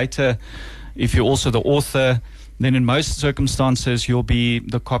creator, if you're also the author, then in most circumstances you'll be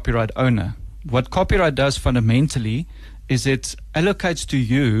the copyright owner. What copyright does fundamentally is it allocates to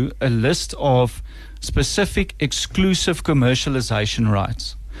you a list of specific exclusive commercialization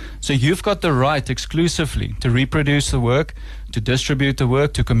rights. So you've got the right exclusively to reproduce the work, to distribute the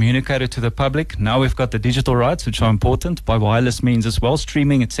work, to communicate it to the public. Now we've got the digital rights, which are important by wireless means as well,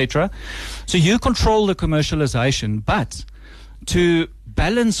 streaming, etc. So you control the commercialization, but to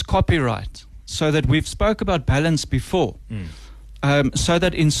balance copyright, so that we've spoke about balance before, so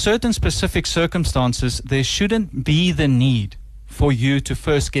that in certain specific circumstances there shouldn't be the need for you to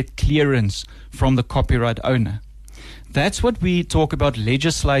first get clearance from the copyright owner. That's what we talk about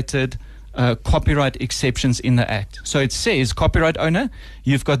legislated copyright exceptions in the Act. So it says, copyright owner,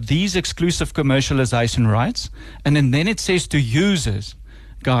 you've got these exclusive commercialization rights, and then it says to users,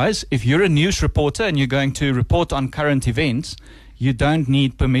 guys, if you're a news reporter and you're going to report on current events, you don't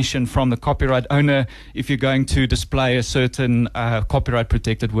need permission from the copyright owner if you're going to display a certain copyright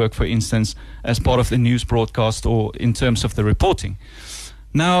protected work, for instance, as part of the news broadcast or in terms of the reporting.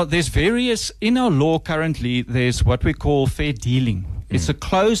 Now, there's various, in our law currently, there's what we call fair dealing. It's a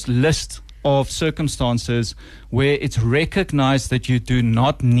closed list of circumstances where it's recognized that you do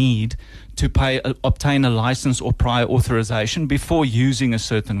not need to obtain a license or prior authorization before using a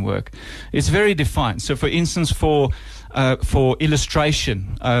certain work. It's very defined. So, for instance, for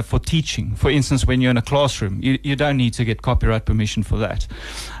illustration, for teaching, for instance, when you're in a classroom, you don't need to get copyright permission for that.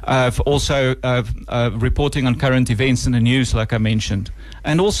 For also reporting on current events in the news, like I mentioned.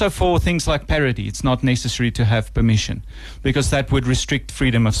 And also for things like parody, it's not necessary to have permission because that would restrict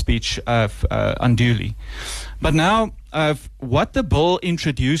freedom of speech unduly. But now, what the bill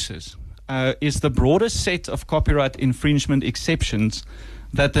introduces is the broadest set of copyright infringement exceptions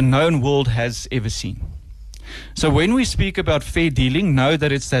that the known world has ever seen. So when we speak about fair dealing, know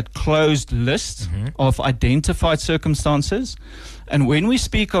that it's that closed list of identified circumstances. And when we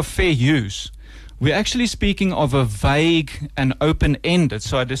speak of fair use, we're actually speaking of a vague and open-ended.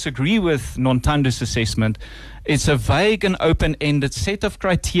 So I disagree with Nontando's assessment. It's a vague and open-ended set of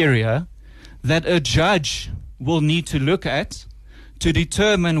criteria that a judge will need to look at to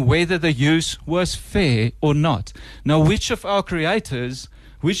determine whether the use was fair or not. Now, which of our creators,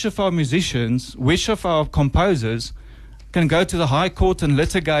 which of our musicians, which of our composers can go to the High Court and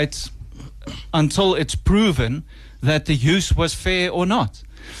litigate until it's proven that the use was fair or not?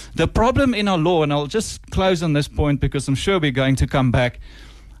 The problem in our law, and I'll just close on this point because I'm sure we're going to come back,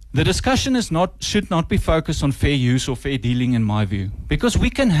 The discussion should not be focused on fair use or fair dealing, in my view, because we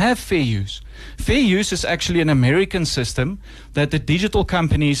can have fair use. Fair use is actually an American system that the digital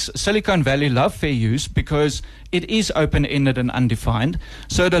companies, Silicon Valley, love fair use because it is open-ended and undefined.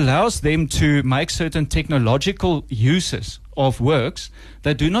 So it allows them to make certain technological uses of works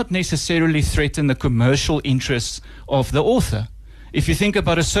that do not necessarily threaten the commercial interests of the author. If you think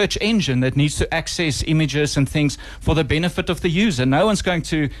about a search engine that needs to access images and things for the benefit of the user, no one's going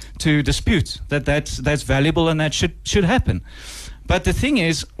to dispute that's valuable and that should happen. But the thing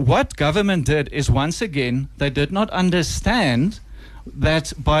is, what government did is, once again, they did not understand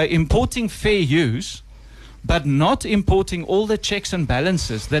that by importing fair use, but not importing all the checks and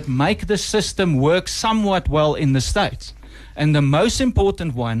balances that make the system work somewhat well in the States. And the most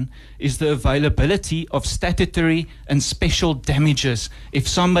important one is the availability of statutory and special damages if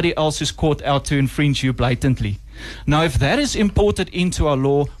somebody else is caught out to infringe you blatantly. Now, if that is imported into our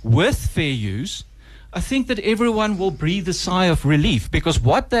law with fair use, I think that everyone will breathe a sigh of relief, because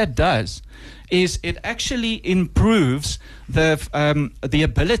what that does is it actually improves the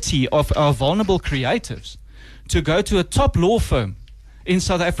ability of our vulnerable creatives to go to a top law firm in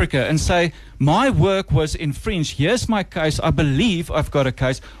South Africa and say, my work was infringed, here's my case, I believe I've got a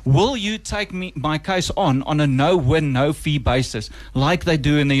case, will you take my case on a no-win, no-fee basis, like they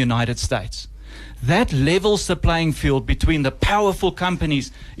do in the United States? That levels the playing field between the powerful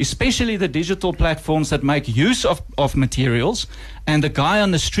companies, especially the digital platforms that make use of materials, and the guy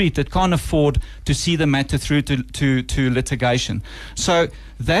on the street that can't afford to see the matter through to litigation. So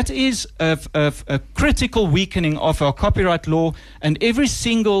that is a critical weakening of our copyright law, and every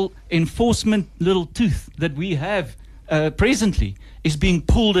single enforcement little tooth that we have presently is being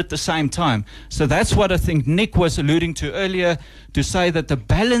pulled at the same time. So that's what I think Nick was alluding to earlier, to say that the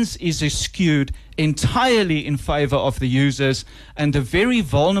balance is skewed entirely in favor of the users, and the very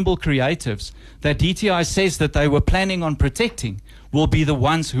vulnerable creatives that DTI says that they were planning on protecting will be the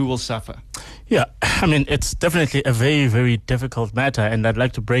ones who will suffer. Yeah, I mean, it's definitely a very, very difficult matter, and I'd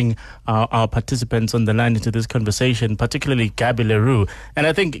like to bring our participants on the line into this conversation, particularly Gabby Leroux. And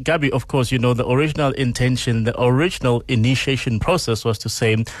I think, Gabby, of course, you know, the original intention, the original initiation process was to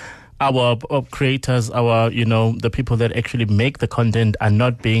say, our creators, the people that actually make the content are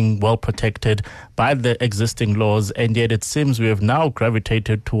not being well protected by the existing laws, and yet it seems we have now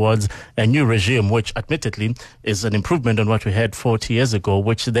gravitated towards a new regime, which admittedly is an improvement on what we had 40 years ago,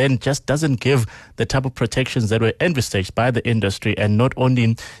 which then just doesn't give the type of protections that were envisaged by the industry, and not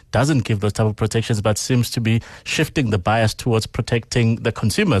only doesn't give those type of protections, but seems to be shifting the bias towards protecting the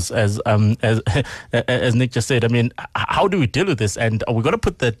consumers, as Nick just said. I mean, how do we deal with this? And we're going to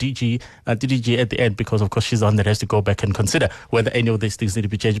put the DDG at the end, because of course she's the one that has to go back and consider whether any of these things need to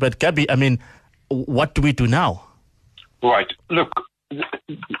be changed. But Gabby, I mean, what do we do now? Right. Look,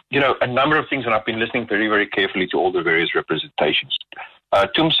 a number of things, and I've been listening very, very carefully to all the various representations.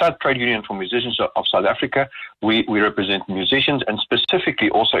 TUMSA, Trade Union for Musicians of South Africa, we represent musicians, and specifically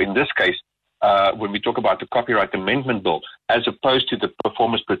also in this case, when we talk about the Copyright Amendment Bill, as opposed to the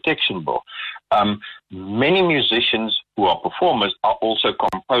Performance Protection Bill. Many musicians who are performers are also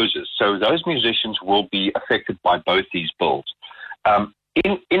composers. So those musicians will be affected by both these bills.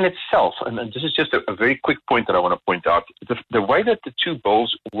 In itself, and this is just a very quick point that I want to point out, the way that the two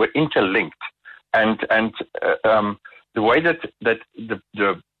bills were interlinked, and the way that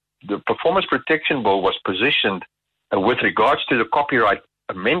the Performance Protection Bill was positioned with regards to the Copyright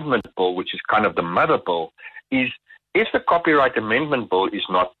Amendment Bill, which is kind of the mother bill, is if the Copyright Amendment Bill is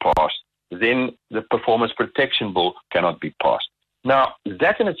not passed, then the Performance Protection Bill cannot be passed. Now,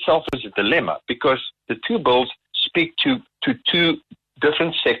 that in itself is a dilemma, because the two bills speak to two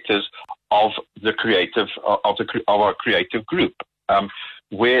different sectors of the creative of our creative group,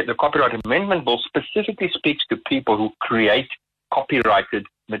 where the Copyright Amendment Bill specifically speaks to people who create copyrighted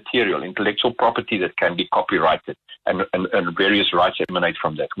material, intellectual property that can be copyrighted, and various rights emanate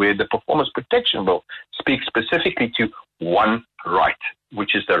from that, where the Performance Protection Bill speaks specifically to one right,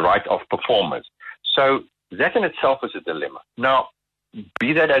 which is the right of performers. So that in itself is a dilemma. Now,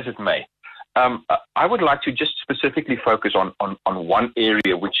 be that as it may, I would like to just specifically focus on one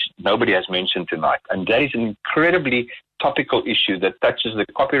area which nobody has mentioned tonight, and that is an incredibly topical issue that touches the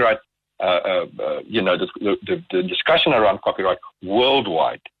copyright, the discussion around copyright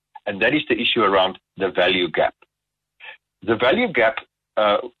worldwide, and that is the issue around the value gap. The value gap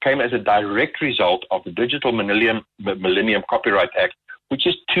came as a direct result of the Digital Millennium Copyright Act, which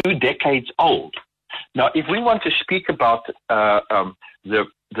is 2 decades old. Now, if we want to speak about the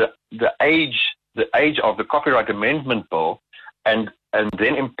age of the Copyright Amendment Bill, and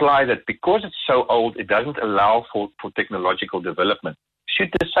then imply that because it's so old, it doesn't allow for technological development,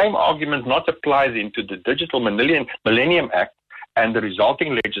 should the same argument not apply then to the Digital Millennium Act and the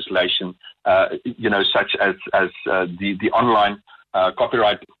resulting legislation, such as the online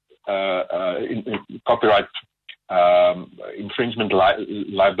copyright infringement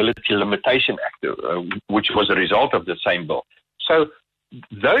liability limitation act, which was a result of the same bill. So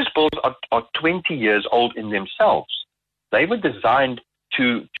those bills are 20 years old in themselves. They were designed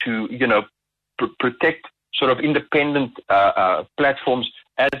to protect sort of independent platforms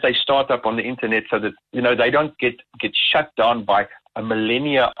as they start up on the internet, so that they don't get shut down by a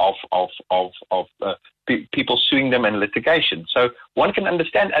millennia of people suing them in litigation. So one can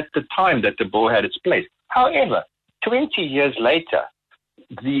understand at the time that the bill had its place. However, 20 years later,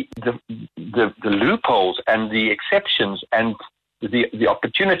 the loopholes and the exceptions and the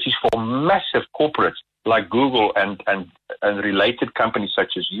opportunities for massive corporates like Google and related companies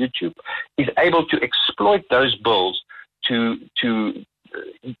such as YouTube is able to exploit those bills to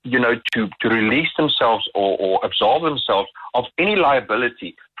release themselves or absolve themselves of any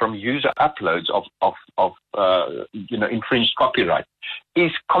liability from user uploads of infringed copyright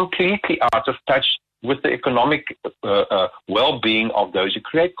is completely out of touch with the economic well-being of those who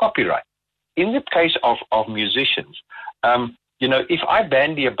create copyright. In the case of musicians, if I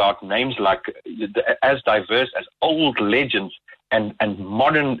bandy about names like as diverse as old legends and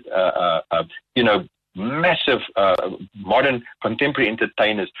modern, massive modern contemporary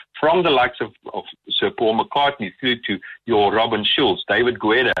entertainers, from the likes of Sir Paul McCartney through to your Robin Schulz, David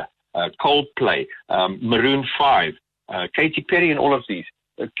Guetta, Coldplay, Maroon 5, Katy Perry, and all of these,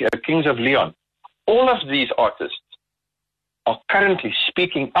 Kings of Leon. All of these artists are currently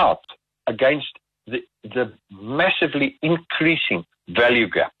speaking out against the massively increasing value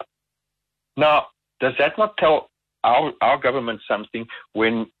gap. Now, does that not tell our government something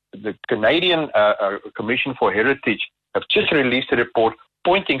when the Canadian Commission for Heritage have just released a report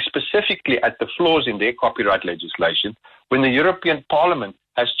pointing specifically at the flaws in their copyright legislation, when the European Parliament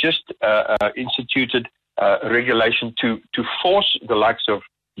has just instituted regulation to force the likes of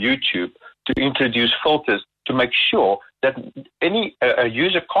YouTube to introduce filters to make sure that any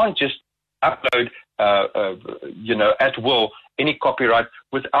user can't just upload, at will any copyright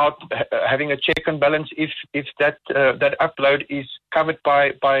without having a check and balance if that upload is covered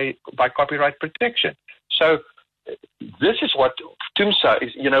by copyright protection. So this is what TUMSA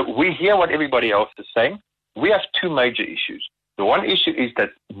is. We hear what everybody else is saying. We have two major issues. The one issue is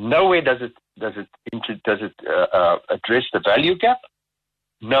that nowhere does it address the value gap.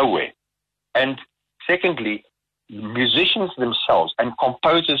 Nowhere. And secondly, musicians themselves and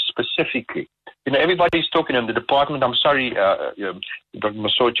composers specifically. Everybody's talking in the department. I'm sorry, Dr.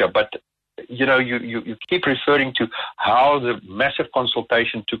 Masocha, but you keep referring to how the massive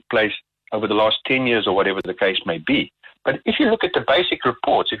consultation took place over the last 10 years or whatever the case may be. But if you look at the basic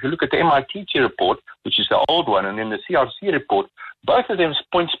reports, if you look at the MITT report, which is the old one, and then the CRC report, both of them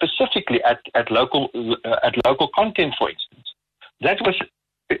point specifically at local content, for instance. That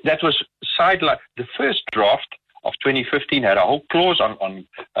was sidelined. The first draft of 2015 had a whole clause on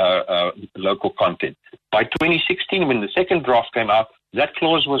local content. By 2016, when the second draft came out, that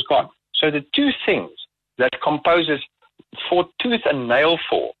clause was gone. So the two things that composers fought tooth and nail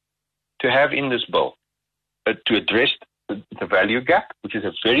for to have in this bill, to address the value gap, which is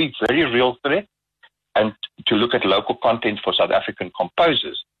a very, very real threat, and to look at local content for South African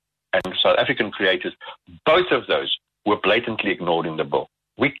composers and South African creators, both of those were blatantly ignored in the bill.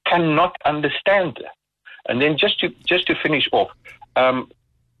 We cannot understand that. And then just to finish off,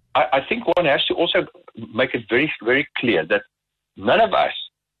 I think one has to also make it very, very clear that none of us,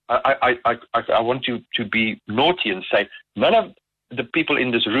 I want to be naughty and say, none of the people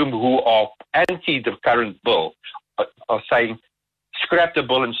in this room who are anti the current bill are saying, scrap the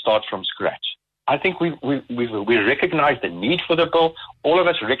bill and start from scratch. I think we recognize the need for the bill. All of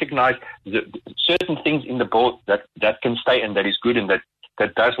us recognize certain things in the bill that can stay and that is good and that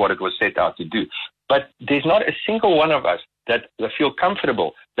does what it was set out to do. But there's not a single one of us that feel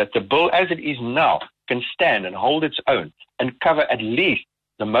comfortable that the bill as it is now can stand and hold its own and cover at least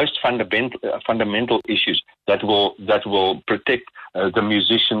the most fundamental issues that will protect the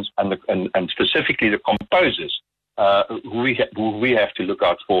musicians and specifically the composers who we have to look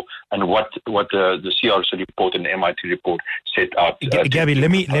out for, and what the CRC report and the MIT report set out. Gabby, let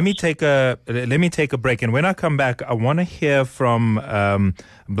me take a break, and when I come back, I want to hear from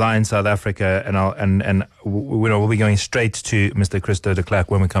Blind South Africa, and we'll be going straight to Mr. Christo de Klerk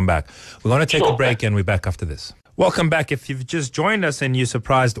when we come back. We're going to take a break, and we're back after this. Welcome back. If you've just joined us and you're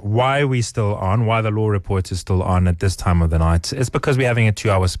surprised why we're still on, why the Law Report is still on at this time of the night, it's because we're having a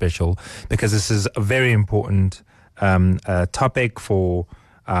 2-hour special, because this is a very important topic for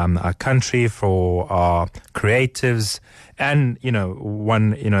our country, for our creatives. And,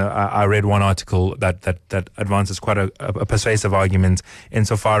 I read one article that advances quite a persuasive argument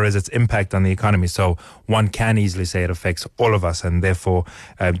insofar as its impact on the economy. So one can easily say it affects all of us. And therefore,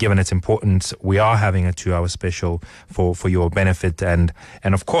 given its importance, we are having a 2-hour special for your benefit. And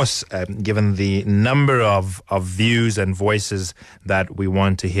of course, given the number of views and voices that we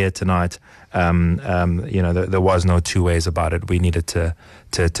want to hear tonight, there was no two ways about it. We needed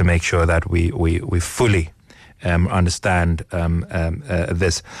to make sure that we fully understand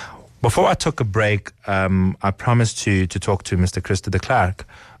this. Before I took a break, I promised to talk to Mr. Christo de Klerk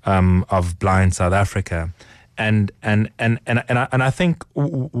of Blind South Africa, and I think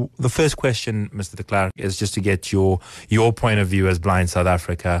the first question, Mr. de Klerk, is just to get your point of view as Blind South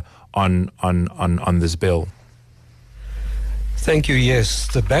Africa on this bill. Thank you. Yes,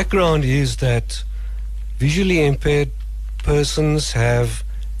 the background is that visually impaired persons have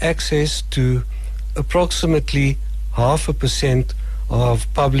access to approximately 0.5% of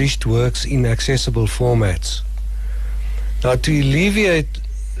published works in accessible formats. Now, to alleviate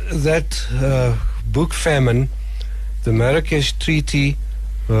that book famine, the Marrakesh Treaty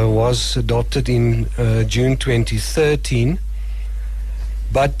was adopted in June 2013,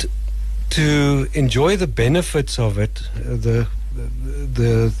 but to enjoy the benefits of it, the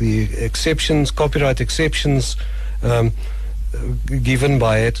exceptions, copyright exceptions given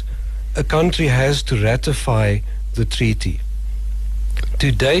by it, a country has to ratify the treaty.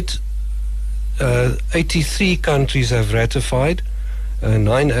 To date, 83 countries have ratified.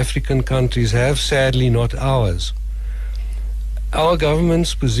 9 African countries have, sadly not ours. Our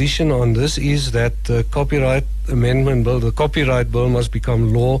government's position on this is that the Copyright Amendment Bill, the Copyright Bill, must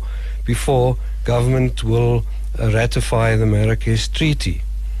become law before government will ratify the Marrakesh Treaty.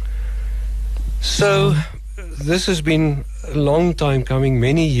 So this has been a long time coming,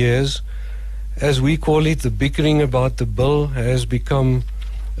 many years. As we call it, the bickering about the bill has become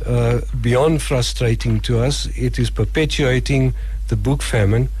beyond frustrating to us. It is perpetuating the book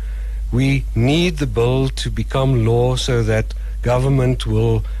famine. We need the bill to become law so that government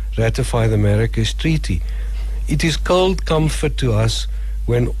will ratify the Marrakesh Treaty. It is cold comfort to us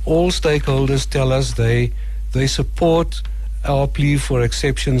when all stakeholders tell us they support our plea for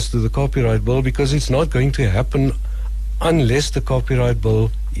exceptions to the Copyright Bill, because it's not going to happen unless the Copyright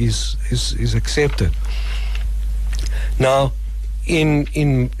Bill is accepted. Now,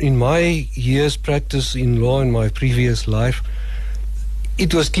 in my years' practice in law in my previous life,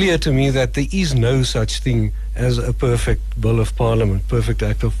 it was clear to me that there is no such thing as a perfect Bill of Parliament, perfect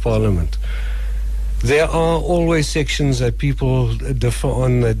Act of Parliament. There are always sections that people differ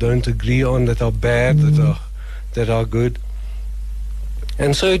on, that don't agree on, that are bad, that are good.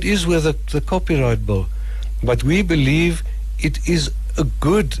 And so it is with the Copyright Bill. But we believe it is a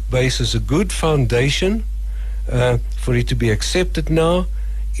good basis, a good foundation for it to be accepted now.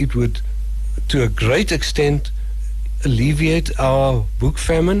 It would, to a great extent, alleviate our book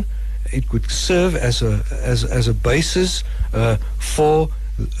famine. It could serve as a basis for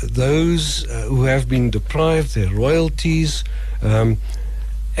those who have been deprived their royalties, and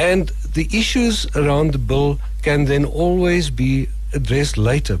the issues around the bill can then always be addressed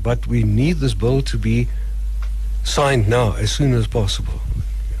later. But we need this bill to be signed now, as soon as possible.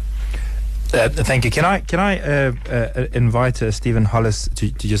 Thank you. Can I invite Stephen Hollis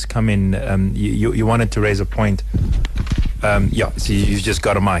to just come in? You wanted to raise a point. So you've just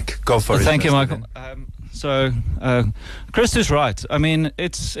got a mic. Go for it. Thank you, Michael. So Chris is right. I mean,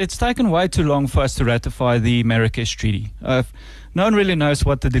 it's taken way too long for us to ratify the Marrakesh Treaty. No one really knows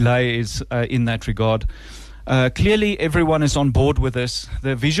what the delay is in that regard. Clearly, everyone is on board with this.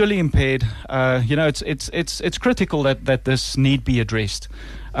 The visually impaired, it's critical that this need be addressed,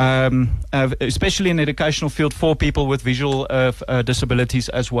 especially in the educational field for people with visual disabilities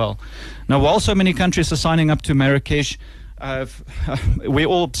as well. Now, while so many countries are signing up to Marrakesh, we're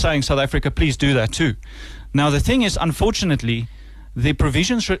all saying, South Africa, please do that too. Now, the thing is, unfortunately, the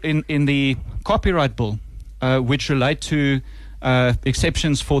provisions in the Copyright Bill, which relate to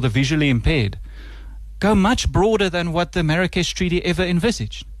exceptions for the visually impaired, go much broader than what the Marrakesh Treaty ever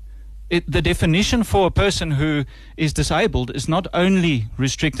envisaged. The definition for a person who is disabled is not only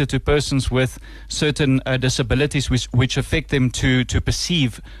restricted to persons with certain disabilities which affect them to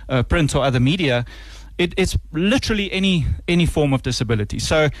perceive print or other media. It's literally any form of disability.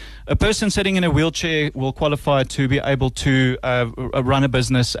 So a person sitting in a wheelchair will qualify to be able to run a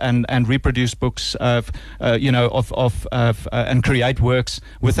business and reproduce books and create works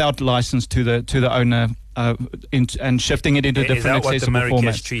without license to the owner, and shifting it into different accessible formats. Is that what the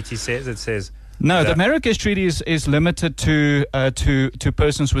Marrakesh Treaty says? It says No, the Marrakesh Treaty is limited to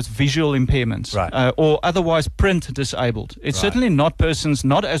persons with visual impairments, or otherwise print disabled. It's certainly not persons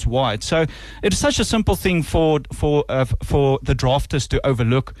not as wide. So it's such a simple thing for the drafters to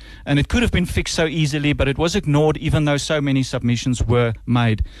overlook, and it could have been fixed so easily, but it was ignored, even though so many submissions were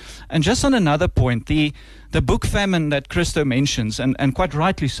made. And just on another point, the book famine that Christo mentions, and quite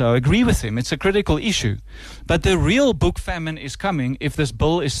rightly so, I agree with him. It's a critical issue. But the real book famine is coming if this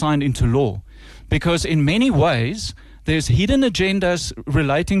bill is signed into law. Because in many ways, there's hidden agendas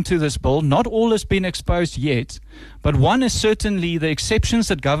relating to this bill. Not all has been exposed yet, but one is certainly the exceptions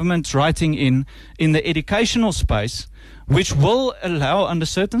that government's writing in the educational space, which will allow, under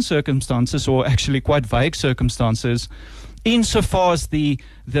certain circumstances, or actually quite vague circumstances, insofar as the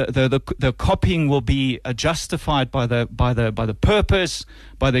copying will be justified by the purpose,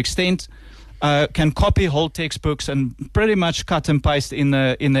 by the extent, can copy whole textbooks and pretty much cut and paste in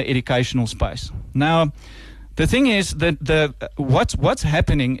the educational space. Now, the thing is that what's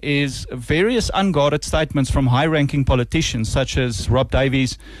happening is various unguarded statements from high-ranking politicians, such as Rob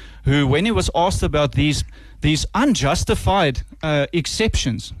Davies, who, when he was asked about these unjustified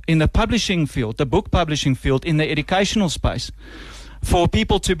exceptions in the publishing field, the book publishing field, in the educational space, for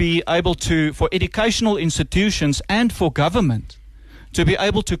people to be able to, for educational institutions and for government, to be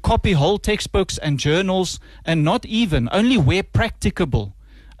able to copy whole textbooks and journals, and not even, only where practicable,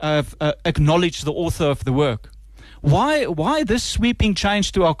 acknowledge the author of the work. Why this sweeping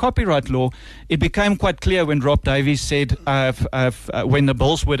change to our copyright law? It became quite clear when Rob Davies said, when the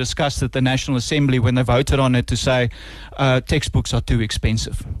bills were discussed at the National Assembly, when they voted on it, to say textbooks are too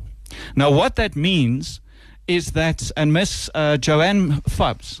expensive. Now, what that means is that, and Miss Joanne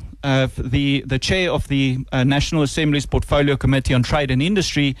Fubs, the chair of the National Assembly's Portfolio Committee on Trade and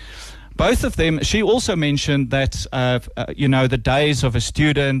Industry, both of them, she also mentioned that, the days of a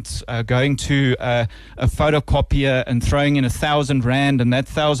student going to a photocopier and throwing in 1,000 rand, and that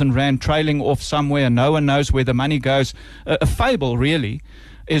 1,000 rand trailing off somewhere, and no one knows where the money goes, a fable really,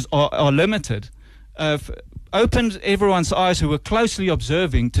 are limited. Opened everyone's eyes who were closely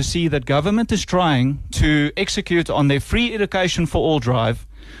observing to see that government is trying to execute on their free education for all drive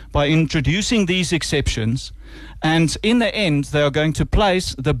by introducing these exceptions, and in the end they are going to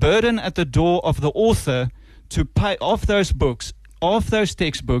place the burden at the door of the author to pay off those books, of those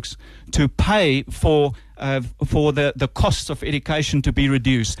textbooks, to pay for the costs of education to be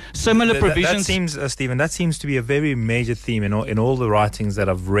reduced. Similar provisions. That seems, Stephen, that seems to be a very major theme in all the writings that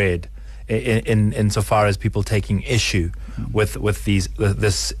I've read, insofar as people taking issue with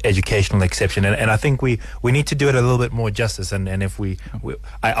this educational exception, and I think we need to do it a little bit more justice, and if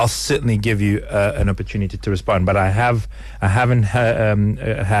I'll certainly give you an opportunity to respond, but I haven't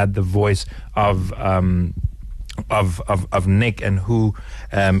had the voice of Nick, and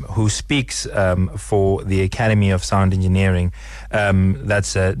who speaks for the Academy of Sound Engineering.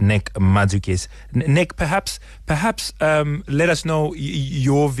 That's Nick Mazukis. Nick, perhaps let us know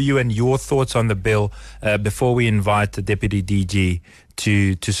your view and your thoughts on the bill before we invite the Deputy DG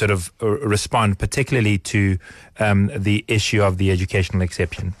to sort of respond, particularly to the issue of the educational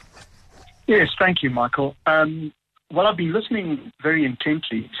exception. Yes, thank you, Michael. Well, I've been listening very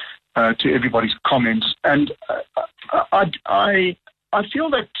intently to everybody's comments, and I feel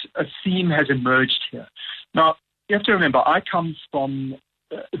that a theme has emerged here. Now, you have to remember, I come from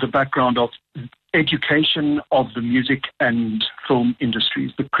the background of education of the music and film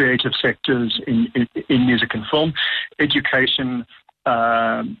industries, the creative sectors in music and film, education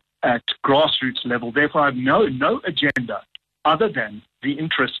at grassroots level. Therefore, I have no agenda other than the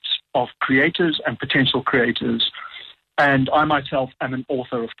interests of creators and potential creators. And I myself am an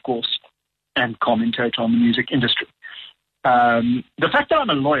author, of course, and commentator on the music industry. The fact that I'm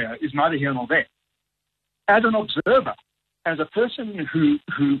a lawyer is neither here nor there. As an observer, as a person who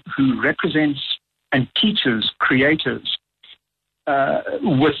represents and teaches creators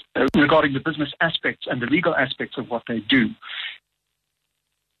regarding the business aspects and the legal aspects of what they do,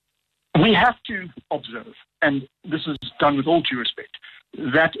 we have to observe, and this is done with all due respect,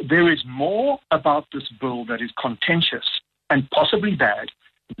 that there is more about this bill that is contentious and possibly bad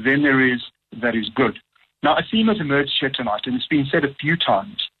than there is that is good. Now, a theme has emerged here tonight, and it's been said a few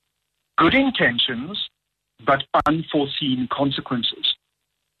times. Good intentions, but unforeseen consequences.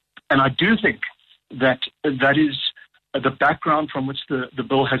 And I do think that that is the background from which the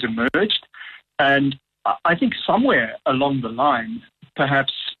bill has emerged. And I think somewhere along the line,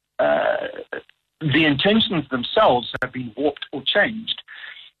 perhaps the intentions themselves have been warped or changed.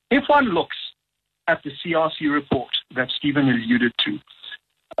 If one looks at the CRC report that Stephen alluded to,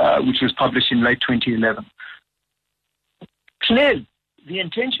 which was published in late 2011, clearly the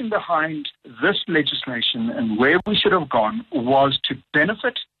intention behind this legislation and where we should have gone was to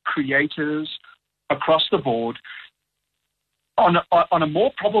benefit creators across the board on a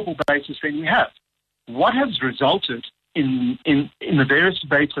more probable basis than we have. What has resulted in the various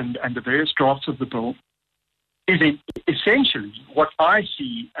debates and the various drafts of the bill is essentially what I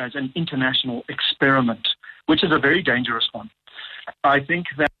see as an international experiment, which is a very dangerous one. I think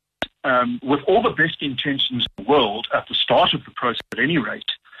that with all the best intentions in the world at the start of the process, at any rate,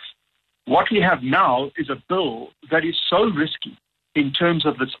 what we have now is a bill that is so risky in terms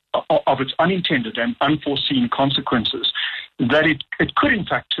of its unintended and unforeseen consequences that it could in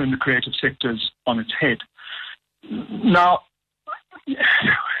fact turn the creative sectors on its head. Now,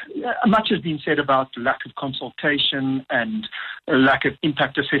 much has been said about the lack of consultation and lack of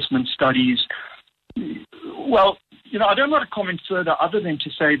impact assessment studies. Well, I don't want to comment further other than to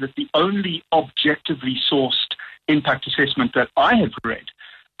say that the only objectively sourced impact assessment that I have read,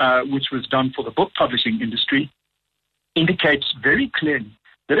 which was done for the book publishing industry, indicates very clearly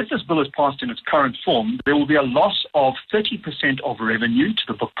that if this bill is passed in its current form, there will be a loss of 30% of revenue to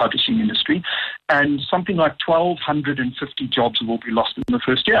the book publishing industry, and something like 1,250 jobs will be lost in the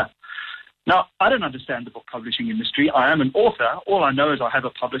first year. Now, I don't understand the book publishing industry. I am an author. All I know is I have a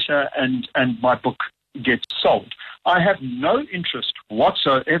publisher and my book gets sold. I have no interest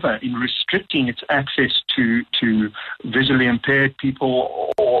whatsoever in restricting its access to visually impaired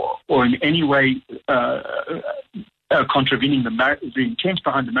people or in any way contravening the intent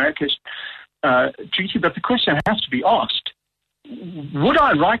behind the Marrakesh Treaty. But the question has to be asked, would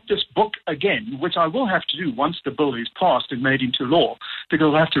I write this book again, which I will have to do once the bill is passed and made into law,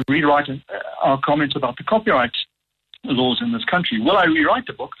 because I'll have to rewrite our comments about the copyright laws in this country. Will I rewrite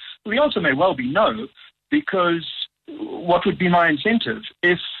the book? Well, the answer may well be no, because what would be my incentive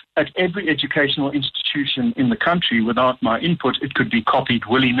if at every educational institution in the country, without my input, it could be copied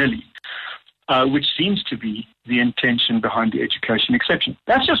willy-nilly, which seems to be the intention behind the education exception.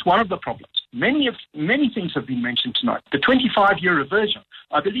 That's just one of the problems. Many things have been mentioned tonight. The 25-year reversion,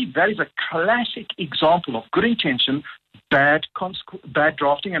 I believe that is a classic example of good intention, bad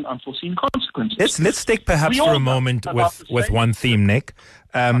drafting, and unforeseen consequences. Let's stick perhaps for a moment with one theme, Nick,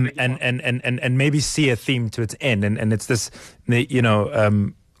 and maybe see a theme to its end, and it's this,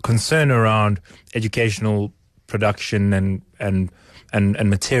 concern around educational production and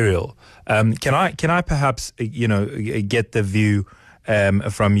material. Can I perhaps get the view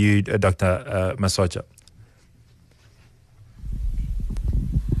from you, Dr. Masocha?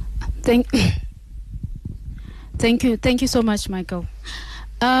 Thank you so much, Michael.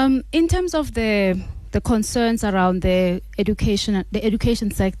 In terms of the concerns around the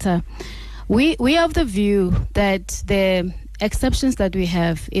education sector, we have the view that the exceptions that we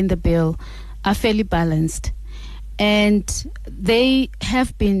have in the bill are fairly balanced, and they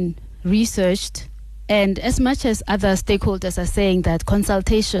have been researched. And as much as other stakeholders are saying that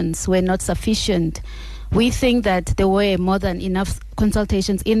consultations were not sufficient, we think that there were more than enough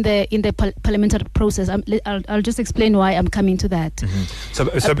consultations in the parliamentary process. I'll just explain why I'm coming to that.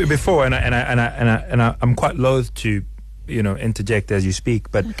 Mm-hmm. So before, I'm quite loath to, interject as you speak,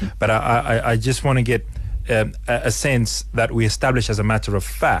 but okay. But I just want to get a sense that we establish as a matter of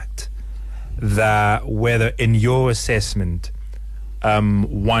fact that whether in your assessment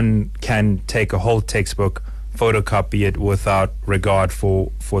one can take a whole textbook, photocopy it without regard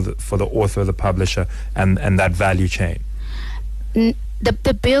for the author, the publisher, and that value chain.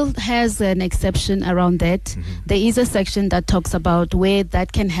 The bill has an exception around that. Mm-hmm. There is a section that talks about where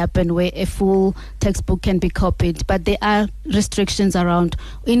that can happen, where a full textbook can be copied, but there are restrictions around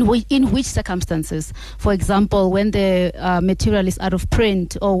in which circumstances. For example, when the material is out of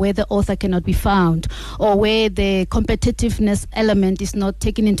print, or where the author cannot be found, or where the competitiveness element is not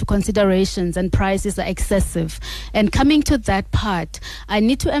taken into considerations and prices are excessive. And coming to that part, I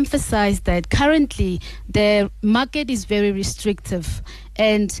need to emphasize that currently the market is very restrictive.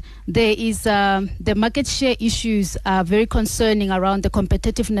 And there is the market share issues are very concerning around the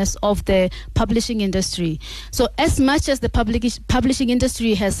competitiveness of the publishing industry. So as much as the publishing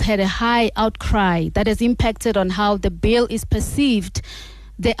industry has had a high outcry that has impacted on how the bill is perceived,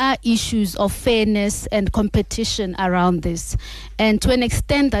 there are issues of fairness and competition around this. And to an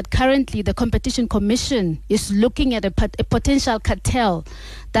extent that currently the Competition Commission is looking at a potential cartel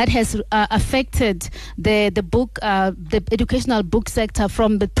that has affected the educational book sector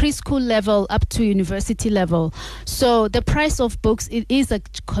from the preschool level up to university level. So the price of books, it is a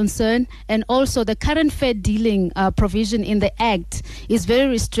concern, and also the current fair dealing provision in the Act is very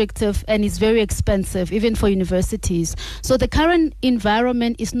restrictive and is very expensive, even for universities. So the current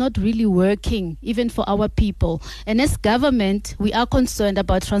environment is not really working, even for our people. And as government, we are concerned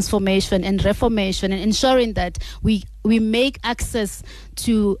about transformation and reformation and ensuring that we make access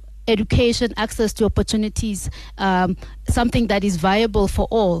to education, access to opportunities, something that is viable for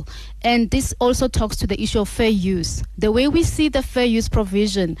all. And this also talks to the issue of fair use. The way we see the fair use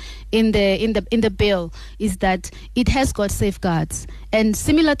provision in the bill is that it has got safeguards. And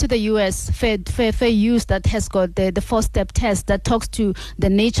similar to the US fair use that has got the 4-step test that talks to the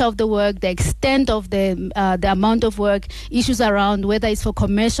nature of the work, the extent of the amount of work, issues around whether it's for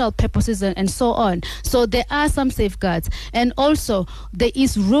commercial purposes and so on. So there are some safeguards. And also there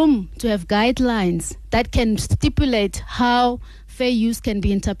is room to have guidelines that can stipulate how fair use can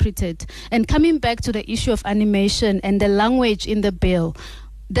be interpreted. And coming back to the issue of animation and the language in the bill,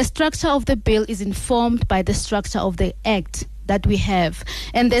 the structure of the bill is informed by the structure of the Act that we have.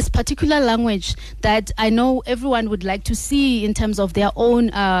 And there's particular language that I know everyone would like to see in terms of their own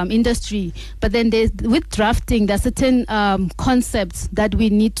industry. But then with drafting, there are certain concepts that we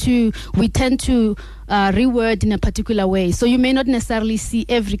tend to reword in a particular way. So you may not necessarily see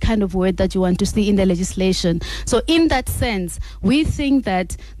every kind of word that you want to see in the legislation. So in that sense, we think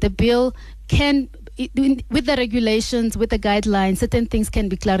that the bill can, with the regulations, with the guidelines, certain things can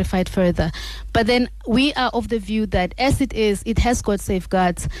be clarified further. But then we are of the view that as it is, it has got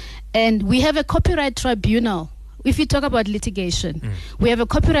safeguards. And we have a copyright tribunal. If you talk about litigation, we have a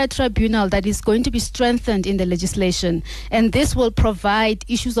copyright tribunal that is going to be strengthened in the legislation. And this will provide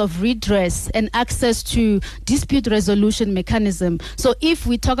issues of redress and access to dispute resolution mechanism. So if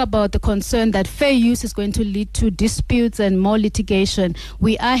we talk about the concern that fair use is going to lead to disputes and more litigation,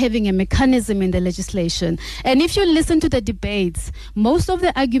 we are having a mechanism in the legislation. And if you listen to the debates, most of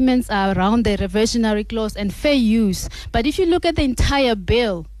the arguments are around the reversionary clause and fair use. But if you look at the entire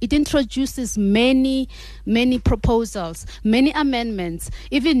bill, it introduces many proposals, many amendments,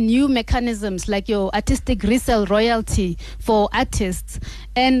 even new mechanisms like your artistic resale royalty for artists.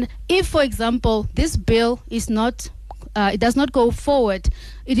 And if, for example, this bill is not, it does not go forward,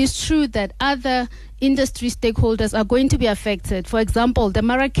 it is true that other industry stakeholders are going to be affected. For example, the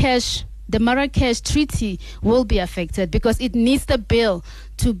Marrakesh Treaty will be affected because it needs the bill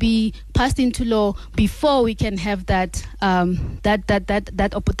to be passed into law before we can have that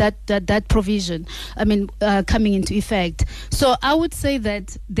provision. Coming into effect. So I would say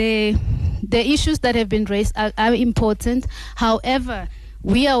that the issues that have been raised are important. However,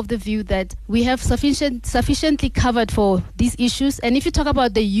 we are of the view that we have sufficiently covered for these issues. And if you talk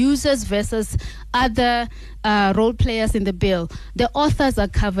about the users versus other role players in the bill, the authors are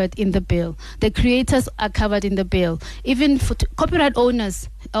covered in the bill, the creators are covered in the bill, even for copyright owners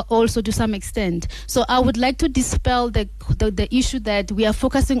also to some extent. So I would like to dispel the issue that we are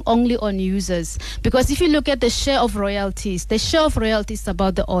focusing only on users, because if you look at the share of royalties is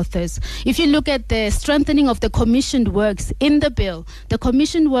about the authors. If you look at the strengthening of the commissioned works in the bill, the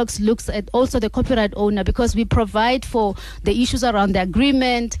commissioned works looks at also the copyright owner, because we provide for the issues around the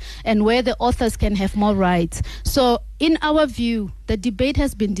agreement and where the authors can have more rights. So in our view, the debate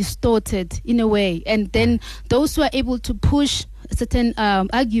has been distorted in a way, and then those who are able to push certain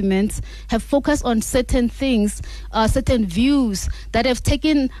arguments have focused on certain things, certain views that have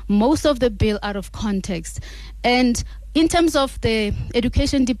taken most of the bill out of context. And in terms of the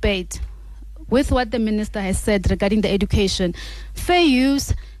education debate, with what the minister has said regarding the education, fair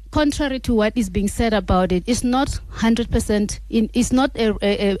use, contrary to what is being said about it, is not 100%, it's not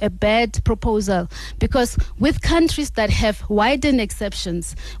a bad proposal, because with countries that have widened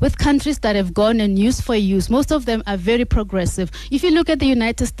exceptions, with countries that have gone and used for use, most of them are very progressive. If you look at the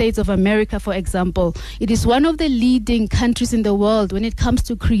United States of America, for example, it is one of the leading countries in the world when it comes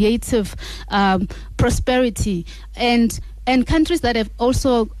to creative prosperity, and countries that have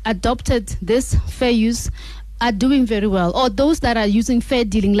also adopted this fair use are doing very well, or those that are using fair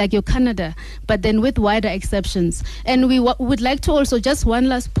dealing like your Canada, but then with wider exceptions. And we would like to also, just one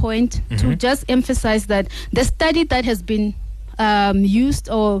last point, to just emphasize that the study that has been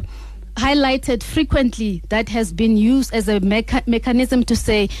used or highlighted frequently, that has been used as a mechanism to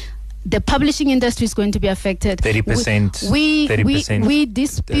say the publishing industry is going to be affected. 30%. We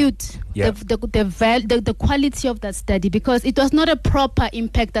dispute the quality of that study, because it was not a proper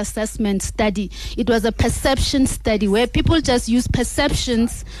impact assessment study. It was a perception study where people just use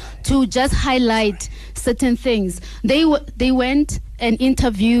perceptions to just highlight certain things. They went and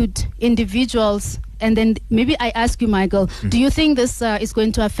interviewed individuals. And then maybe I ask you, Michael, do you think this is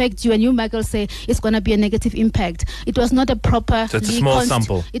going to affect you? And you, Michael, say it's going to be a negative impact. It was not a proper... So it's a small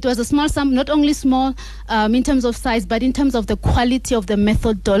sample. It was a small sample, not only small in terms of size, but in terms of the quality of the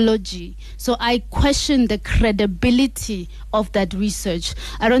methodology. So I question the credibility of that research.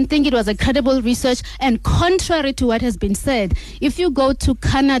 I don't think it was a credible research. And contrary to what has been said, if you go to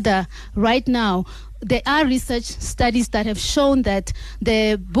Canada right now, there are research studies that have shown that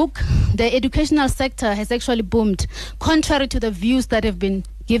the educational sector has actually boomed, contrary to the views that have been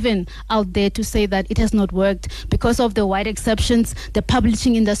given out there to say that it has not worked because of the wide exceptions. The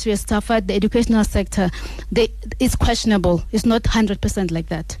publishing industry has suffered, the educational sector, it's questionable. It's not 100% like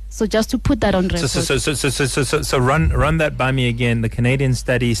that. So just to put that on record. So run that by me again. The Canadian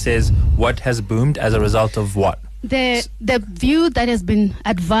study says what has boomed as a result of what? The view that has been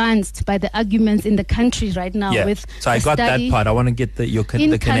advanced by the arguments in the country right now with so I got that part. I want to get the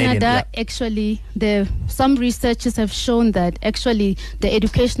Canadian. Canada, actually, some researchers have shown that actually the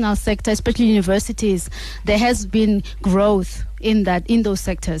educational sector, especially universities, there has been growth in those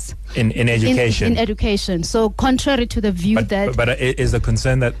sectors. In education. In education. So contrary to the view but is the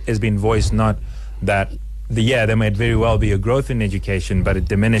concern that has been voiced not that there might very well be a growth in education, but it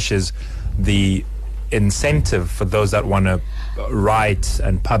diminishes the incentive for those that want to write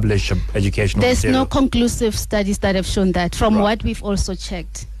and publish educational There's material. no conclusive studies that have shown that from what we've also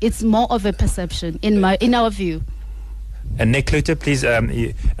checked. It's more of a perception in our view. And Nick Cluter, please,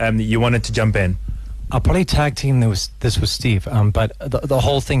 you wanted to jump in. I'll probably tag team this with Steve, but the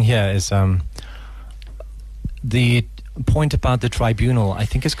whole thing here is the point about the tribunal, I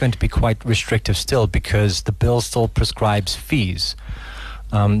think is going to be quite restrictive still, because the bill still prescribes fees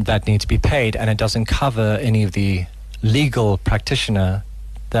that need to be paid, and it doesn't cover any of the legal practitioner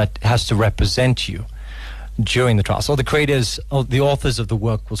that has to represent you during the trial. So the creators, or the authors of the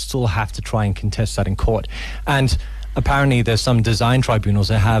work, will still have to try and contest that in court. And apparently there's some design tribunals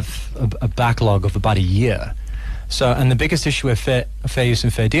that have a backlog of about a year. So, and the biggest issue with fair use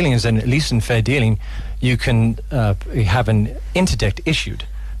and fair dealing is that, at least in fair dealing, you can have an interdict issued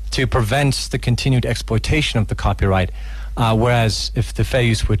to prevent the continued exploitation of the copyright. Whereas if the fair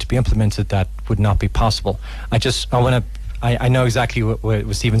use were to be implemented, that would not be possible. I know exactly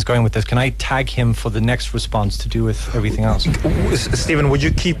where Stephen's going with this. Can I tag him for the next response to do with everything else? Stephen, would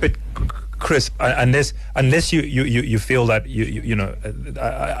you keep it crisp unless you feel that you know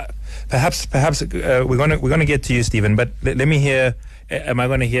perhaps we're gonna get to you, Stephen, but let me hear. Am I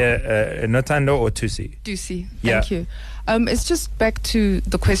going to hear Notando or Tusi? Tusi, thank you. It's just back to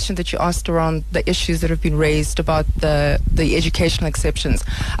the question that you asked around the issues that have been raised about the educational exceptions.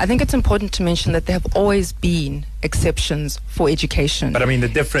 I think it's important to mention that there have always been exceptions for education. But I mean, the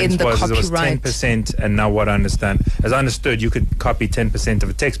difference was there was 10%, and now what I understand, as I understood, you could copy 10% of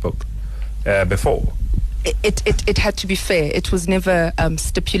a textbook before. It had to be fair. It was never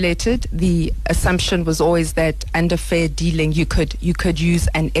stipulated. The assumption was always that under fair dealing you could use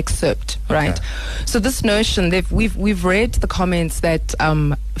an excerpt, right? Okay. So this notion that we've read the comments that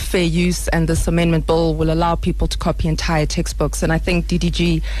fair use and this amendment bill will allow people to copy entire textbooks, and I think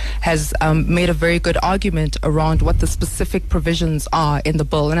DDG has made a very good argument around what the specific provisions are in the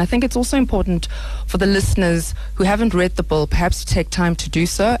bill. And I think it's also important for the listeners who haven't read the bill perhaps to take time to do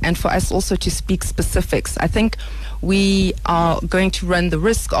so, and for us also to speak specifics. I think we are going to run the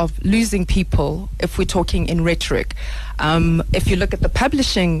risk of losing people if we're talking in rhetoric. If you look at the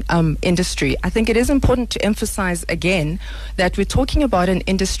publishing industry, I think it is important to emphasize again that we're talking about an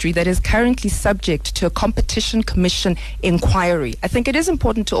industry that is currently subject to a Competition Commission inquiry. I think it is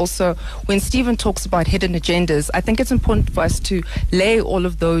important to also, when Stephen talks about hidden agendas, I think it's important for us to lay all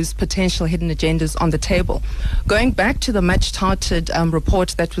of those potential hidden agendas on the table. Going back to the much touted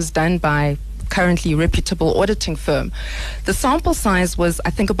report that was done by currently reputable auditing firm, the sample size was, I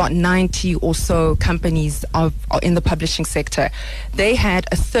think, about 90 or so companies in the publishing sector. They had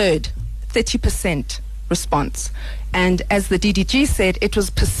a third, 30% response. And as the DDG said, it was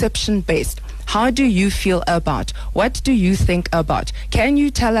perception based. How do you feel about? What do you think about? Can you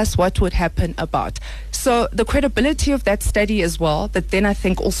tell us what would happen about? So the credibility of that study as well, that then I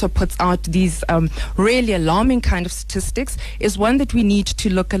think also puts out these really alarming kind of statistics, is one that we need to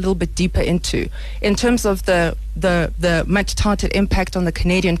look a little bit deeper into. In terms of the much touted impact on the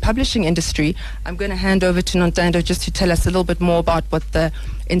Canadian publishing industry, I'm going to hand over to Nontando just to tell us a little bit more about what the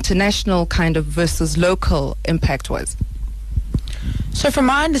international kind of versus local impact was. So from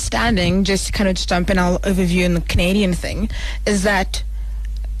my understanding, just to kind of jump in, I'll overview in the Canadian thing, is that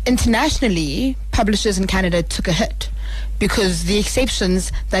internationally, publishers in Canada took a hit. because the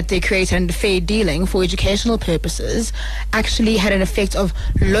exceptions that they created under fair dealing for educational purposes actually had an effect of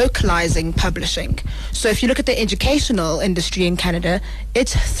localizing publishing. So if you look at the educational industry in Canada,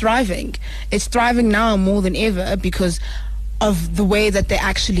 it's thriving. It's thriving now more than ever because of the way that they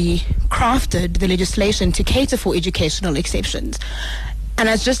actually crafted the legislation to cater for educational exceptions. And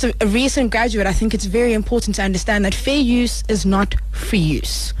as just a recent graduate, I think it's very important to understand that fair use is not free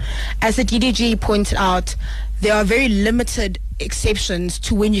use. As the DDG pointed out, there are very limited exceptions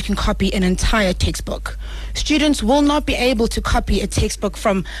to when you can copy an entire textbook. Students will not be able to copy a textbook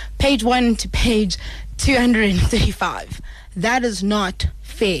from page 1 to page 235. That is not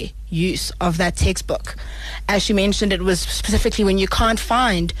fair use of that textbook. As she mentioned, it was specifically when you can't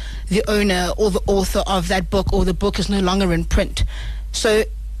find the owner or the author of that book, or the book is no longer in print. So,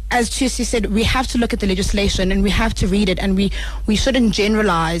 as Tusi said, we have to look at the legislation and we have to read it, and we shouldn't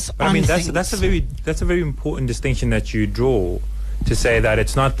generalize on I mean, things. that's a very important distinction that you draw, to say that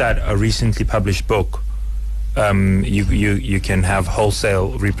it's not that a recently published book you can have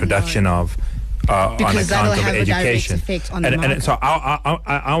wholesale reproduction of on Because that'll account of have a direct education. effect on the And market. so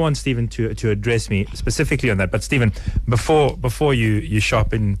I want Stephen to address me specifically on that. But Stephen, before you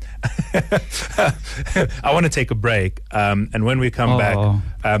shop in, I want to take a break. And when we come back,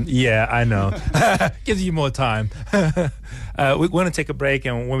 yeah, I know, gives you more time. We want to take a break,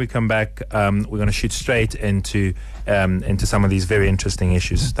 and when we come back, we're going to shoot straight into some of these very interesting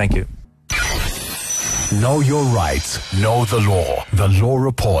issues. Thank you. Know your rights, know the law. The Law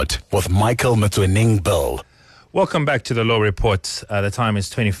Report with Michael Motswening Bill. Welcome back to the Law Report. The time is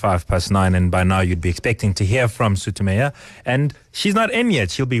 9:25, and by now you'd be expecting to hear from Sutumeya. And she's not in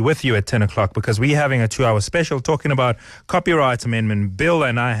yet. She'll be with you at 10 o'clock because we're having a 2-hour special talking about Copyright Amendment Bill.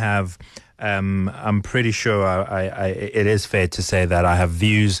 And I have, I'm pretty sure it is fair to say that I have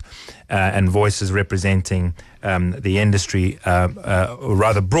views and voices representing the industry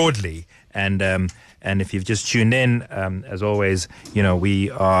rather broadly. And if you've just tuned in, as always,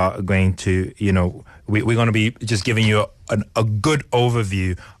 we are going to, we're going to be just giving you a good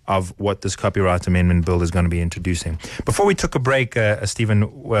overview of what this Copyright Amendment Bill is going to be introducing. Before we took a break,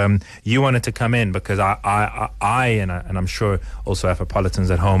 Stephen, you wanted to come in because I and I'm sure also Afropolitans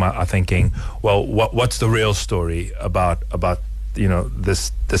at home are thinking, well, what's the real story about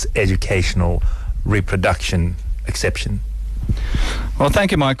this educational reproduction exception? Well, thank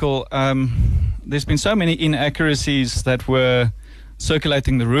you, Michael. There's been so many inaccuracies that were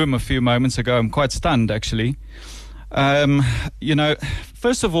circulating the room a few moments ago. I'm quite stunned, actually.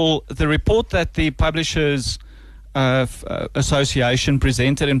 First of all, the report that the Publishers Association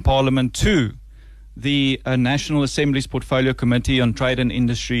presented in Parliament to the National Assembly's Portfolio Committee on Trade and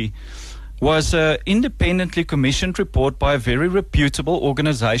Industry was an independently commissioned report by a very reputable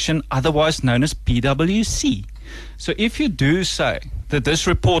organization, otherwise known as PwC. So if you do say that this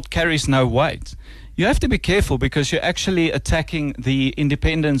report carries no weight, you have to be careful because you're actually attacking the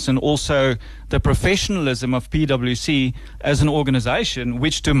independence and also the professionalism of PwC as an organization,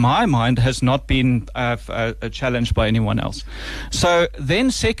 which to my mind has not been challenged by anyone else. So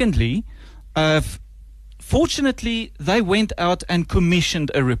then secondly, fortunately, they went out and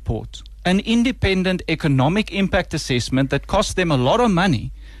commissioned a report, an independent economic impact assessment that cost them a lot of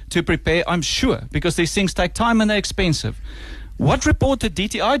money to prepare, I'm sure, because these things take time and they're expensive. What report did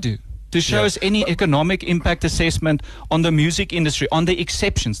DTI do to show us any economic impact assessment on the music industry, on the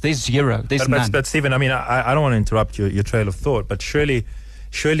exceptions? There's zero. There's none. But Stephen, I mean, I don't want to interrupt your trail of thought, but surely,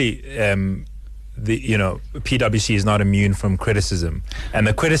 PwC is not immune from criticism, and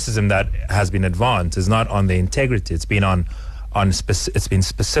the criticism that has been advanced is not on the integrity. It's been it's been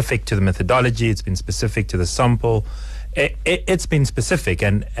specific to the methodology. It's been specific to the sample. It's been specific,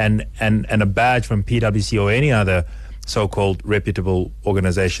 and a badge from PwC or any other so-called reputable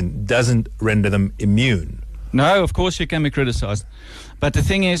organization doesn't render them immune. No, of course you can be criticized. But the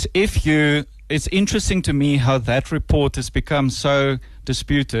thing is, it's interesting to me how that report has become so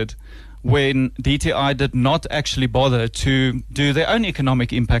disputed when DTI did not actually bother to do their own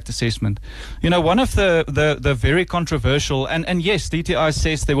economic impact assessment. One of the very controversial, and yes, DTI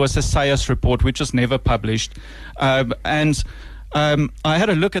says there was a SAIAS report which was never published, I had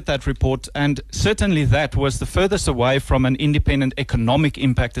a look at that report, and certainly that was the furthest away from an independent economic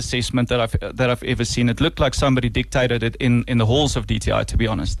impact assessment that I've ever seen. It looked like somebody dictated it in the halls of DTI, to be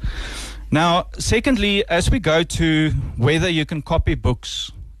honest. Now, secondly, as we go to whether you can copy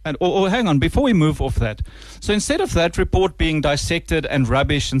books, or hang on, before we move off that. So instead of that report being dissected and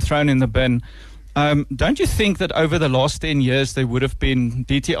rubbish and thrown in the bin, Don't you think that over the last 10 years there would have been,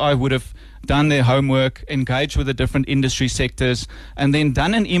 DTI would have done their homework, engaged with the different industry sectors, and then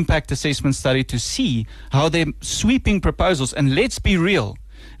done an impact assessment study to see how their sweeping proposals, and let's be real,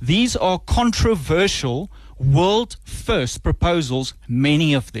 these are controversial, world-first proposals,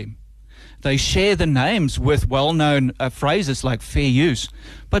 many of them. They share the names with well-known phrases like fair use.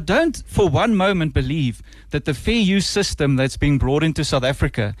 But don't for one moment believe that the fair use system that's being brought into South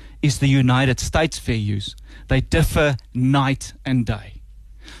Africa is the United States fair use. They differ night and day.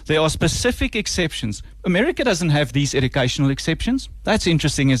 There are specific exceptions. America doesn't have these educational exceptions. That's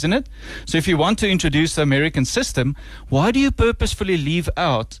interesting, isn't it? So if you want to introduce the American system, why do you purposefully leave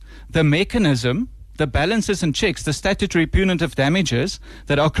out the mechanism, the balances and checks, the statutory punitive damages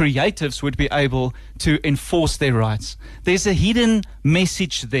that our creatives would be able to enforce their rights? There's a hidden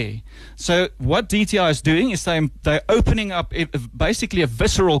message there. So what DTI is doing is they're opening up basically a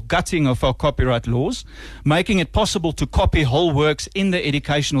visceral gutting of our copyright laws, making it possible to copy whole works in the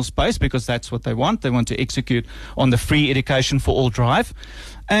educational space, because that's what they want. They want to execute on the free education for all drive.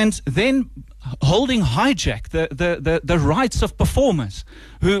 And then holding hijack the rights of performers,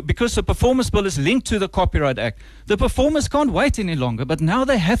 who, because the Performance Bill is linked to the Copyright Act, the performers can't wait any longer, but now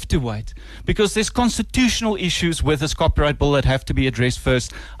they have to wait because there's constitutional issues with this Copyright Bill that have to be addressed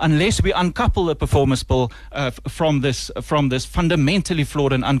first, unless we uncouple the Performance Bill from this fundamentally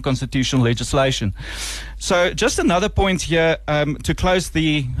flawed and unconstitutional legislation. So just another point here to close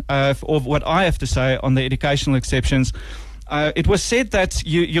of what I have to say on the educational exceptions. It was said that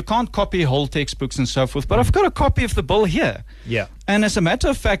you can't copy whole textbooks and so forth, but I've got a copy of the bill here. Yeah. And as a matter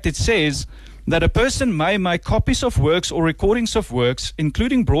of fact, it says that a person may make copies of works or recordings of works,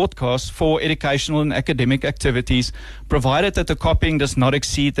 including broadcasts, for educational and academic activities, provided that the copying does not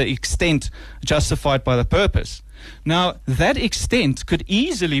exceed the extent justified by the purpose. Now, that extent could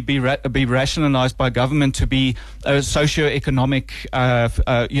easily be rationalized by government to be a socio-economic,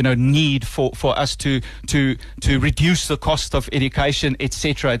 need for us to reduce the cost of education,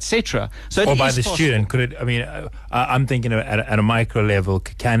 etc., etc. So, or by the student, could it? I mean, I'm thinking at a micro level.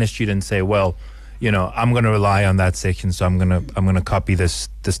 Can a student say, well, I'm going to rely on that section, so I'm going to copy this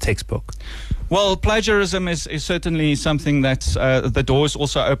textbook? Well, plagiarism is certainly something that the door is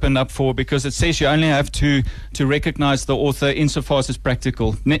also opened up for, because it says you only have to recognize the author insofar as it's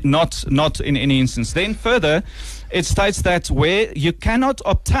practical, not in any instance. Then further, it states that where you cannot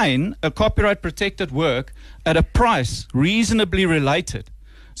obtain a copyright protected work at a price reasonably related,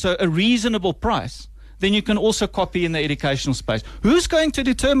 so a reasonable price, then you can also copy in the educational space. Who's going to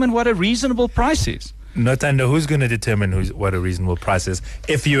determine what a reasonable price is? Notando, who's going to determine what a reasonable price is,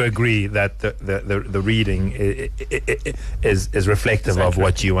 if you agree that the reading is reflective of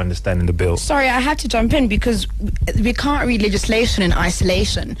what you understand in the bill? Sorry, I have to jump in because we can't read legislation in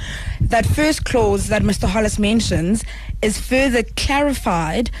isolation. That first clause that Mr. Hollis mentions is further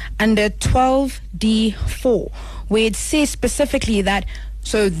clarified under 12D4, where it says specifically that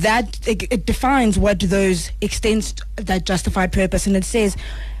it defines what those extents that justified purpose, and it says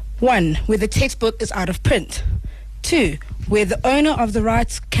 1, where the textbook is out of print. 2, where the owner of the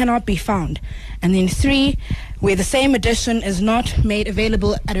rights cannot be found. And then 3, where the same edition is not made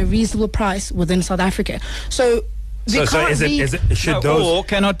available at a reasonable price within South Africa. So or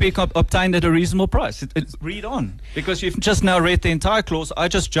cannot be obtained at a reasonable price. Read on, because you've just now read the entire clause. I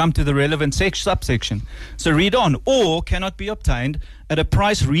just jumped to the relevant subsection. So read on. Or cannot be obtained at a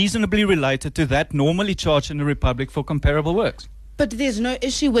price reasonably related to that normally charged in the Republic for comparable works. But there's no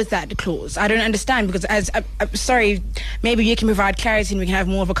issue with that clause. I don't understand, because sorry, maybe you can provide clarity and we can have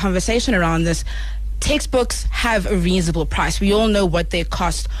more of a conversation around this. Textbooks have a reasonable price. We all know what they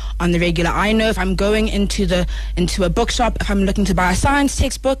cost on the regular. I know if I'm going into a bookshop, if I'm looking to buy a science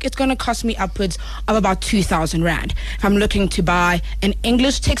textbook, it's going to cost me upwards of about 2,000 Rand. If I'm looking to buy an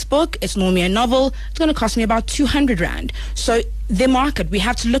English textbook, it's normally a novel, it's going to cost me about 200 Rand. So the market, we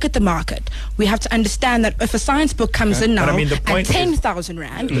have to look at the market. We have to understand that if a science book comes in now at 10,000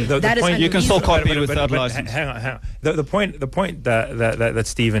 Rand, that is unreasonable. You can still copy without license. Hang on. The point that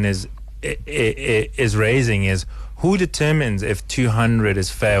Stephen is raising is, who determines if 200 is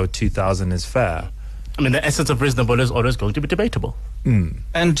fair or 2,000 is fair? I mean, the essence of reasonable is always going to be debatable.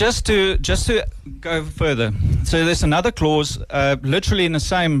 And just to go further, so there's another clause, literally in the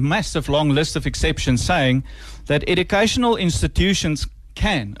same massive long list of exceptions, saying that educational institutions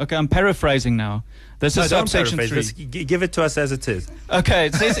can. Okay, I'm paraphrasing now. This is subsection 3. Give it to us as it is. Okay,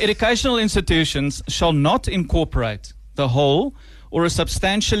 it says educational institutions shall not incorporate the whole or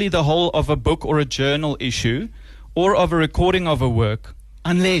substantially the whole of a book or a journal issue or of a recording of a work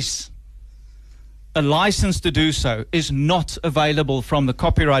unless a license to do so is not available from the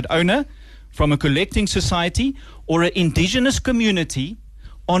copyright owner from a collecting society or an indigenous community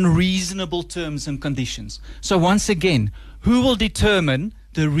on reasonable terms and conditions. So once again, who will determine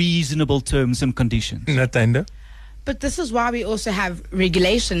the reasonable terms and conditions? Natanda? But this is why we also have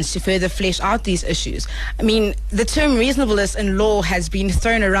regulations to further flesh out these issues. I mean, the term reasonableness in law has been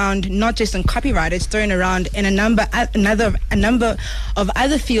thrown around not just in copyright, it's thrown around in a number of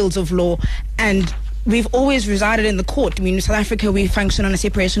other fields of law, and we've always resided in the court. I mean, in South Africa, we function on a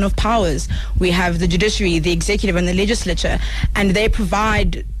separation of powers. We have the judiciary, the executive, and the legislature, and they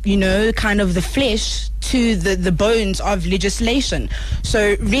provide, kind of the flesh to the bones of legislation.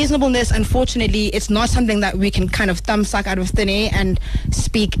 So reasonableness, unfortunately, it's not something that we can kind of thumbsuck out of thin air and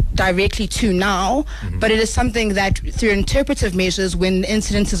speak directly to now, but it is something that through interpretive measures, when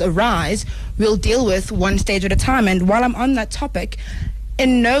incidences arise, we'll deal with one stage at a time. And while I'm on that topic,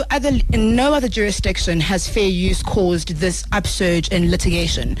 in no other jurisdiction has fair use caused this upsurge in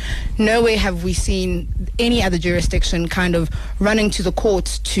litigation. Nowhere have we seen any other jurisdiction kind of running to the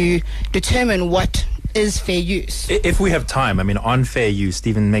courts to determine what is fair use. If we have time, I mean, on fair use,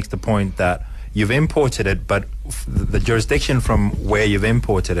 Stephen makes the point that you've imported it, but the jurisdiction from where you've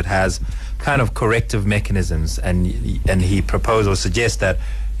imported it has kind of corrective mechanisms, and he proposed or suggests that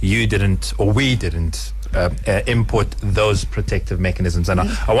you didn't, or we didn't, import those protective mechanisms, and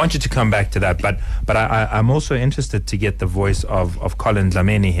I want you to come back to that. But I'm also interested to get the voice of Colin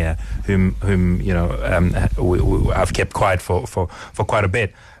Dlamini here, whom I've kept quiet for quite a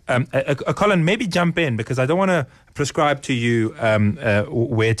bit. Colin, maybe jump in, because I don't want to prescribe to you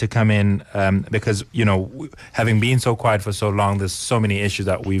where to come in, because having been so quiet for so long, there's so many issues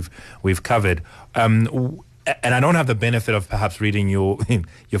that we've covered. And I don't have the benefit of perhaps reading your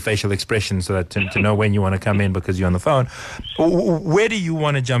facial expressions so that to know when you want to come in because you're on the phone. Where do you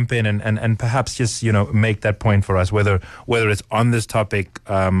want to jump in and perhaps just make that point for us, whether it's on this topic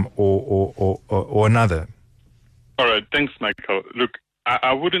or another? All right, thanks, Michael. Look,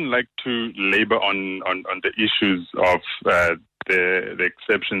 I wouldn't like to labor on the issues of the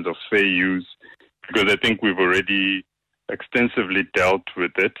exceptions of fair use, because I think we've already extensively dealt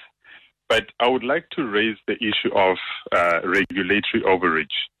with it. But I would like to raise the issue of regulatory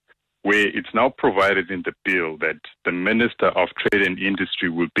overreach, where it's now provided in the bill that the Minister of Trade and Industry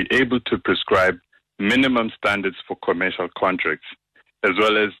will be able to prescribe minimum standards for commercial contracts, as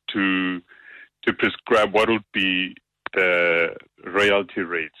well as to prescribe what would be the royalty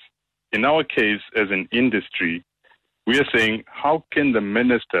rates. In our case, as an industry, we are saying, how can the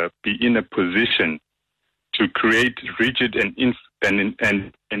minister be in a position to create rigid and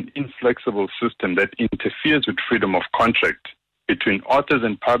inflexible system that interferes with freedom of contract between authors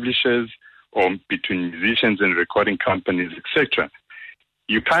and publishers, or between musicians and recording companies, etc.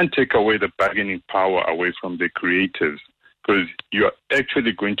 You can't take away the bargaining power away from the creatives, because you are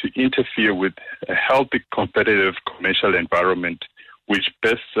actually going to interfere with a healthy, competitive commercial environment which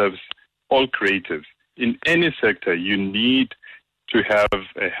best serves all creatives. In any sector, you need to have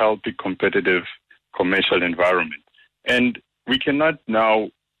a healthy, competitive commercial environment. And we cannot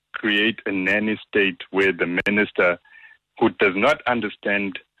now create a nanny state where the minister, who does not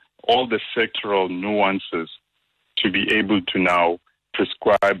understand all the sectoral nuances, to be able to now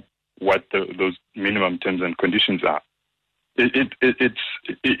prescribe what those minimum terms and conditions are. It's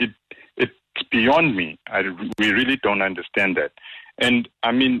beyond me. We really don't understand that. And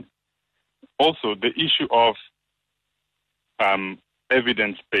I mean, also the issue of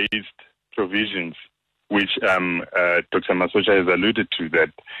evidence-based provisions, which Dr. Masocha has alluded to,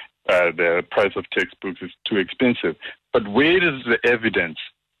 that the price of textbooks is too expensive. But where is the evidence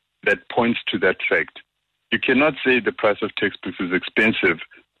that points to that fact? You cannot say the price of textbooks is expensive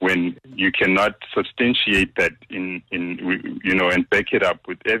when you cannot substantiate that and back it up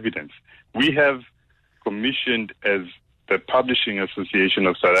with evidence. We have commissioned, as the Publishing Association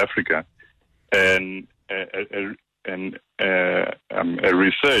of South Africa, a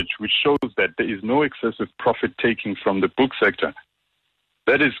research which shows that there is no excessive profit taking from the book sector.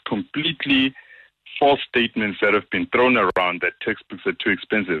 That is completely false statements that have been thrown around, that textbooks are too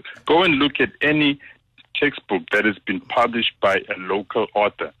expensive. Go and look at any textbook that has been published by a local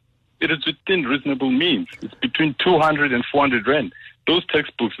author. It is within reasonable means. It's between 200 and 400 rand. Those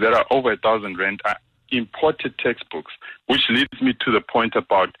textbooks that are over 1,000 rand are imported textbooks, which leads me to the point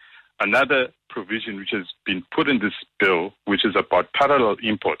about another provision which has been put in this bill, which is about parallel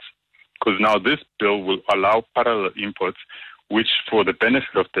imports. Because now this bill will allow parallel imports, which, for the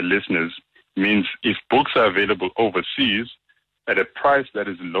benefit of the listeners, means if books are available overseas at a price that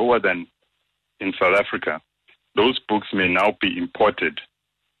is lower than in South Africa, those books may now be imported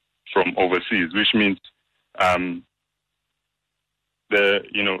from overseas, which means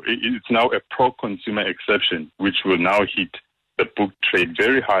it's now a pro-consumer exception, which will now hit the book trade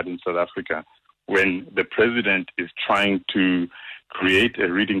very hard in South Africa when the president is trying to create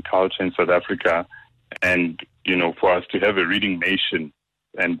a reading culture in South Africa and, for us to have a reading nation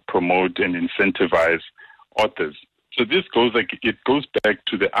and promote and incentivize authors. So this goes back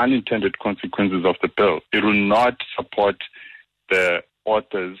to the unintended consequences of the bill. It will not support the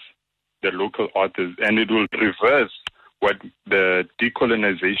authors, the local authors, and it will reverse what the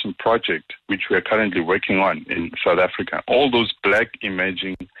decolonization project, which we are currently working on in South Africa. All those black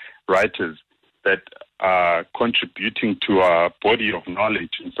emerging writers that are contributing to our body of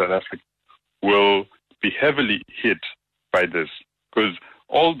knowledge in South Africa will be heavily hit by this, because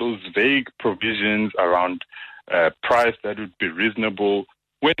all those vague provisions around price that would be reasonable.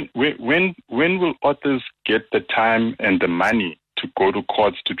 When will authors get the time and the money to go to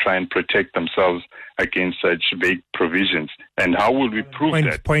courts to try and protect themselves against such vague provisions? And how will we prove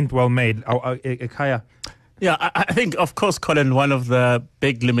that? Point well made. Kaya. Yeah, I think, of course, Colin, one of the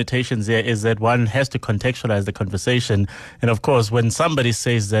big limitations here is that one has to contextualize the conversation. And, of course, when somebody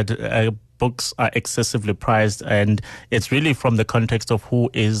says that books are excessively priced, and it's really from the context of who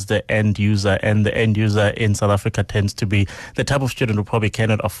is the end user, and the end user in South Africa tends to be the type of student who probably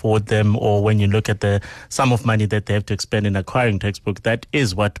cannot afford them, or when you look at the sum of money that they have to expend in acquiring textbook, that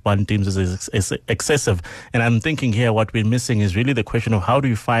is what one deems is excessive. And I'm thinking here what we're missing is really the question of how do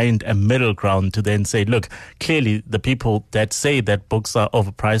you find a middle ground to then say, look, clearly the people that say that books are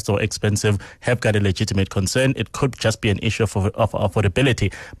overpriced or expensive have got a legitimate concern. It could just be an issue of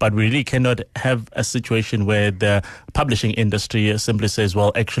affordability, but we really cannot have a situation where the publishing industry simply says,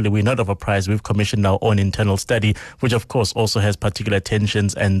 well, actually, we're not overpriced. We've commissioned our own internal study, which, of course, also has particular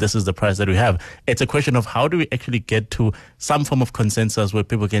tensions, and this is the price that we have. It's a question of how do we actually get to some form of consensus where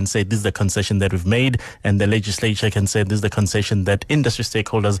people can say this is the concession that we've made, and the legislature can say this is the concession that industry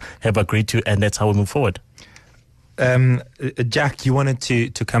stakeholders have agreed to, and that's how we move forward. Jack, you wanted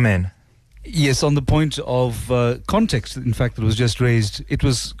to come in. Yes, on the point of context, in fact, that was just raised, it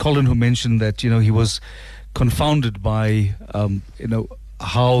was Colin who mentioned that, he was confounded by,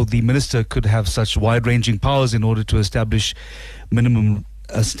 how the minister could have such wide-ranging powers in order to establish minimum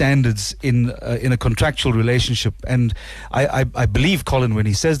standards in a contractual relationship. And I believe Colin when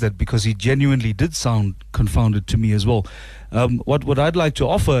he says that, because he genuinely did sound confounded to me as well. What I'd like to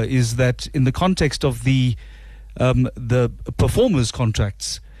offer is that in the context of the performers'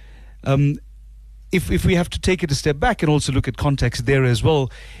 contracts, if we have to take it a step back and also look at context there as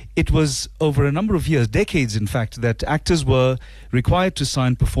well, it was over a number of years, decades in fact, that actors were required to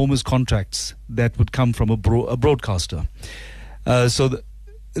sign performers' contracts that would come from a broadcaster.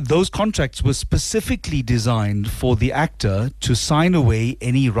 Those contracts were specifically designed for the actor to sign away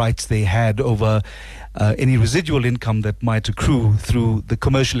any rights they had over any residual income that might accrue through the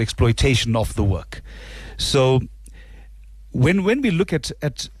commercial exploitation of the work. So when we look at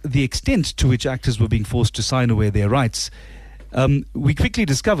the extent to which actors were being forced to sign away their rights, we quickly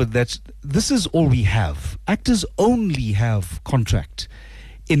discovered that this is all we have. Actors only have contract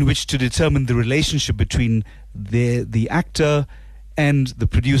in which to determine the relationship between the actor and the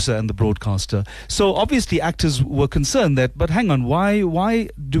producer and the broadcaster. So obviously actors were concerned that, but hang on, why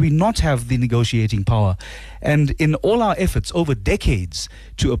do we not have the negotiating power? And in all our efforts over decades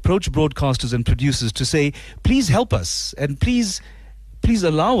to approach broadcasters and producers to say, please help us and please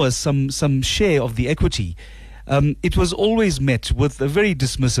allow us some share of the equity, it was always met with a very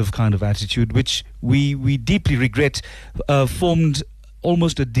dismissive kind of attitude, which we deeply regret formed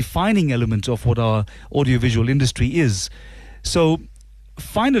almost a defining element of what our audiovisual industry is. So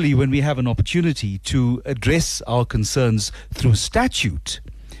finally, when we have an opportunity to address our concerns through statute,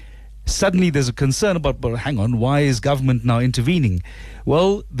 suddenly there's a concern about, but hang on, why is government now intervening?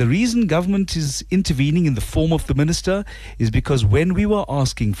 Well, the reason government is intervening in the form of the minister is because when we were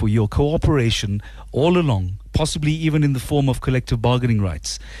asking for your cooperation all along, possibly even in the form of collective bargaining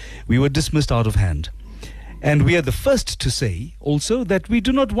rights, we were dismissed out of hand. And we are the first to say also that we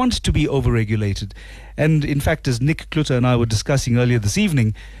do not want to be overregulated. And in fact, as Nick Klutter and I were discussing earlier this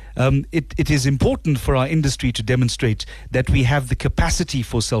evening, it is important for our industry to demonstrate that we have the capacity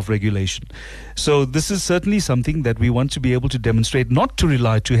for self-regulation. So this is certainly something that we want to be able to demonstrate, not to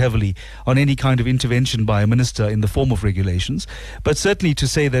rely too heavily on any kind of intervention by a minister in the form of regulations, but certainly to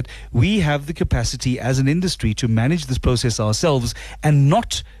say that we have the capacity as an industry to manage this process ourselves and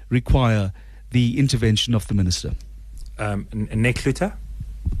not require the intervention of the minister. Nick Klutter?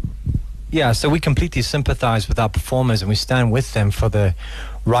 Yeah, so we completely sympathize with our performers and we stand with them for the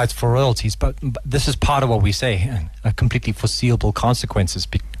rights for royalties, but this is part of what we say, completely foreseeable consequences.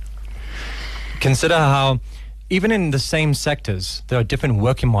 Consider how even in the same sectors, there are different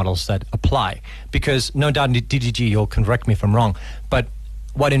working models that apply. Because no doubt, DDG, you'll correct me if I'm wrong, but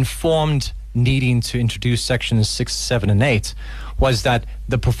what informed needing to introduce sections 6, 7, and 8 was that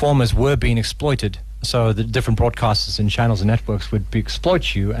the performers were being exploited. So the different broadcasters and channels and networks would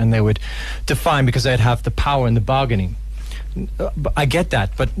exploit you, and they would define because they'd have the power and the bargaining. I get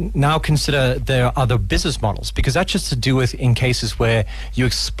that, but now consider there are other business models, because that's just to do with in cases where you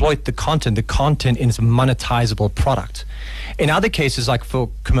exploit the content is a monetizable product. In other cases, like for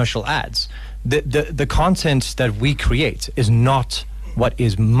commercial ads, the content that we create is not what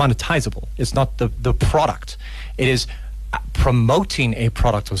is monetizable. It's not the product. It is promoting a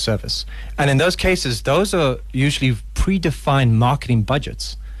product or service. And in those cases, those are usually predefined marketing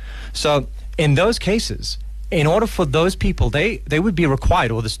budgets. So in those cases, in order for those people, they would be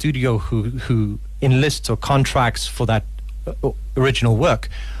required, or the studio who enlists or contracts for that original work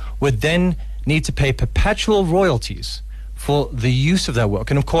would then need to pay perpetual royalties for the use of their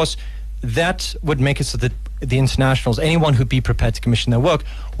work. And of course, that would make it so that the internationals, anyone who'd be prepared to commission their work,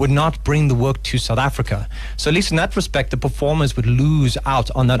 would not bring the work to South Africa. So at least in that respect, the performers would lose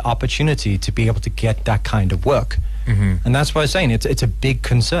out on that opportunity to be able to get that kind of work. And that's why I'm saying it's a big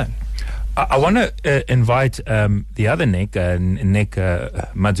concern. I want to invite the other Nick, Nick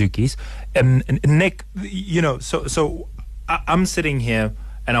Madzukis. Nick, you know, so I'm sitting here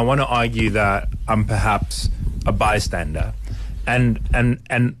and I want to argue that I'm perhaps a bystander. And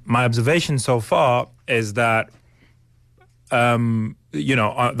my observation so far is that, you know,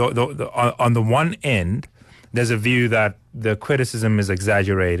 on the one end, there's a view that the criticism is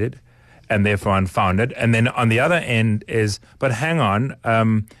exaggerated and therefore unfounded. And then on the other end is, but hang on,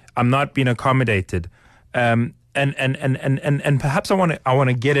 I'm not being accommodated. And perhaps I want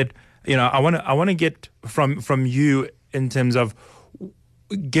to get it, you know, I want to get from you in terms of,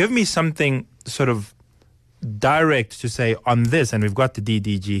 give me something sort of direct to say on this, and we've got the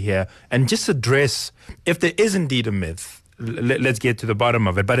DDG here, and just address if there is indeed a myth. Let's get to the bottom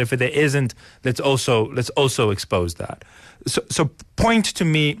of it. But if there isn't, let's also expose that. So point to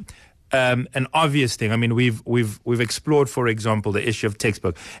me an obvious thing. I mean, we've explored, for example, the issue of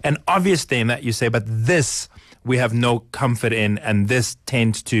textbook. An obvious thing that you say, but this we have no comfort in, and this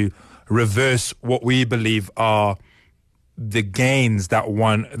tends to reverse what we believe are the gains that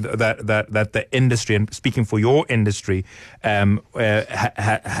the industry, and speaking for your industry,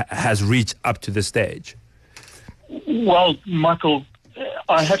 has reached up to this stage. Well, Michael,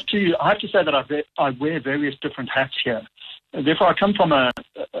 I have to say that I wear various different hats here. Therefore, I come from a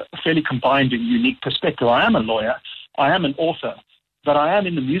fairly combined and unique perspective. I am a lawyer, I am an author, but I am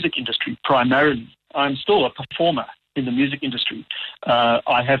in the music industry primarily. I'm still a performer in the music industry.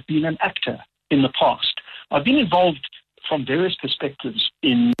 I have been an actor in the past. I've been involved from various perspectives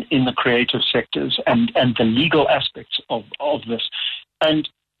in the creative sectors and the legal aspects of this. And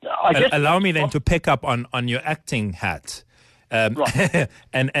I guess allow me then to pick up on your acting hat. Right.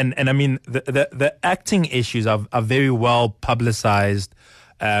 and I mean, the acting issues are very well publicized.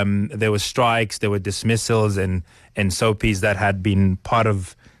 There were strikes, there were dismissals and soapies that had been part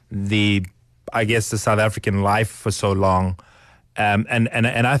of the South African life for so long.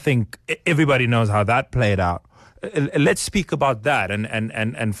 And I think everybody knows how that played out. Let's speak about that.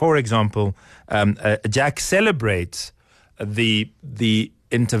 And for example, Jack celebrates the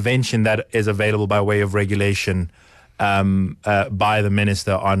intervention that is available by way of regulation by the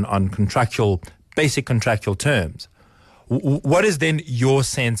minister on basic contractual terms. What is then your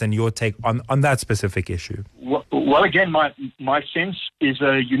sense and your take on that specific issue? Well, again, my sense is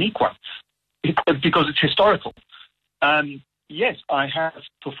a unique one because it's historical. Yes, I have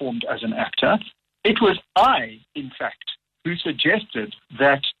performed as an actor. It was I, in fact, who suggested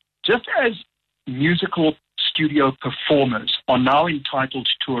that just as musical studio performers are now entitled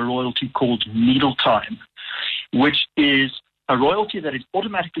to a royalty called needle time, which is a royalty that is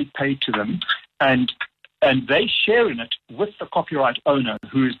automatically paid to them, and they share in it with the copyright owner,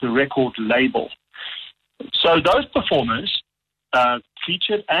 who is the record label. So those performers,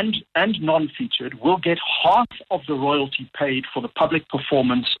 featured and non-featured, will get half of the royalty paid for the public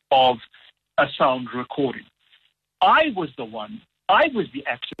performance of a sound recording. I was the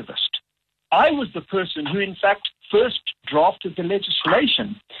activist. I was the person who, in fact, first drafted the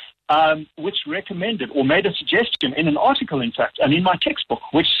legislation, which recommended or made a suggestion in an article, in fact, and in my textbook,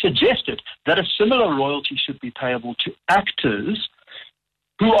 which suggested that a similar royalty should be payable to actors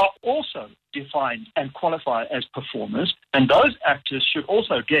who are also defined and qualify as performers, and those actors should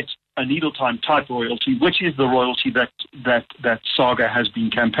also get a needle time type royalty, which is the royalty that Saga has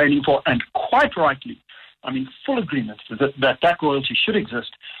been campaigning for, and quite rightly, I mean, full agreement that royalty should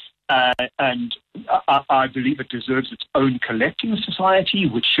exist. And I believe it deserves its own collecting society,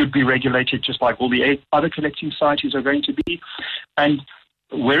 which should be regulated just like all the other collecting societies are going to be. And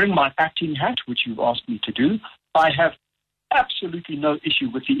wearing my acting hat, which you've asked me to do, I have absolutely no issue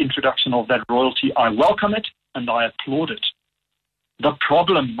with the introduction of that royalty. I welcome it and I applaud it. The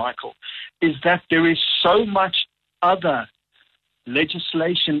problem, Michael, is that there is so much other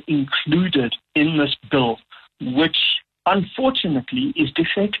legislation included in this bill, which unfortunately is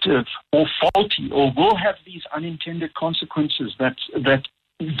defective or faulty or will have these unintended consequences that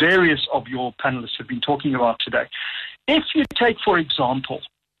various of your panelists have been talking about today. If you take, for example,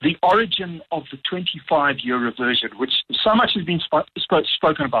 the origin of the 25-year reversion, which so much has been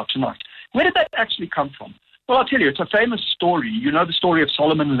spoken about tonight, where did that actually come from? Well, I'll tell you, it's a famous story. You know the story of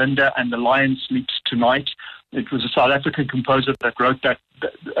Solomon Linda and The Lion Sleeps Tonight. It was a South African composer that wrote that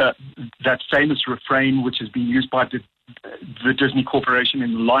famous refrain, which has been used by the Disney Corporation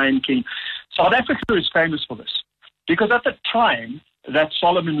in The Lion King. South Africa is famous for this because at the time that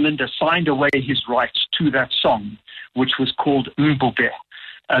Solomon Linda signed away his rights to that song, which was called Mbube,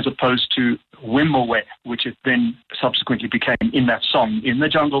 as opposed to Wimbowe, which it then subsequently became in that song, In the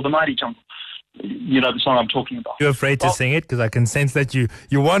Jungle, the Mighty Jungle. You know the song I'm talking about. You're afraid to sing it because I can sense that you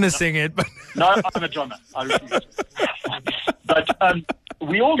want to sing it. But no, I'm a drummer. I refuse. But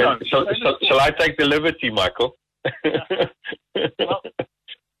we all know. Shall I take the liberty, Michael? Well,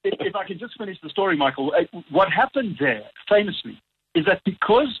 if I can just finish the story, Michael, what happened there, famously, is that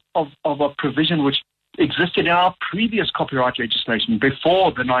because of a provision which existed in our previous copyright legislation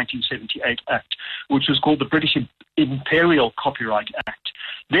before the 1978 Act, which was called the British Imperial Copyright Act,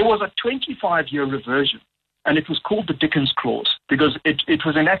 there was a 25-year reversion, and it was called the Dickens Clause because it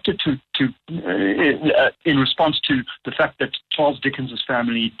was enacted in response to the fact that Charles Dickens'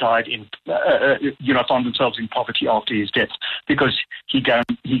 family died found themselves in poverty after his death because he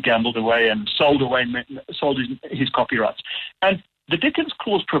gambled away and sold his copyrights. And the Dickens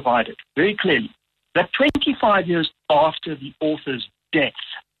Clause provided very clearly that 25 years after the author's death,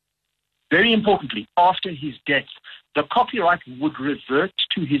 very importantly, after his death, the copyright would revert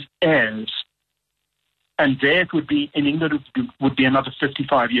to his heirs. And there it would be, in England, it would be another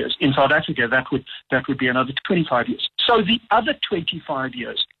 55 years. In South Africa, that would be another 25 years. So the other 25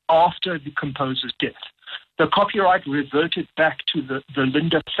 years after the composer's death, the copyright reverted back to the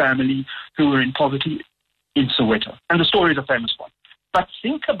Linda family who were in poverty in Soweto. And the story is a famous one. But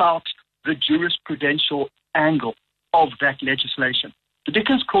think about the jurisprudential angle of that legislation. The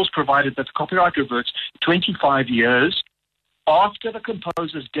Dickens Clause provided that the copyright reverts 25 years after the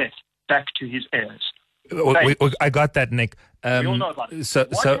composer's death back to his heirs. I got that, Nick. We all know about it. So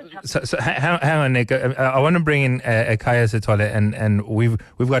hang on, Nick. I want to bring in Khaya Sithole, and we've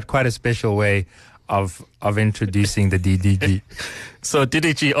got quite a special way of introducing the DDG. So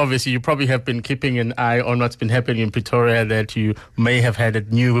DDG, obviously, you probably have been keeping an eye on what's been happening in Pretoria, that you may have had a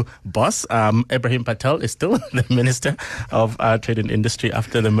new boss. Ebrahim Patel is still the Minister of Trade and Industry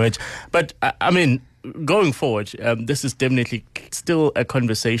after the merge. But, I mean, going forward, this is definitely still a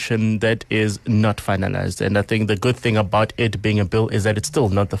conversation that is not finalized. And I think the good thing about it being a bill is that it's still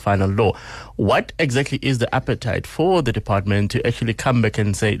not the final law. What exactly is the appetite for the department to actually come back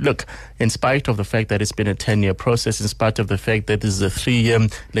and say, look, in spite of the fact that it's been a 10-year process, in spite of the fact that this is a 3-year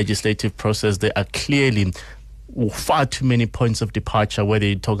legislative process, there are clearly far too many points of departure, whether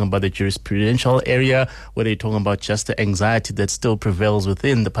you're talking about the jurisprudential area, whether you're talking about just the anxiety that still prevails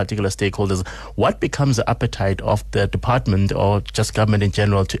within the particular stakeholders. What becomes the appetite of the department or just government in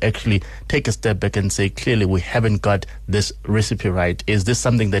general to actually take a step back and say, clearly we haven't got this recipe right? Is this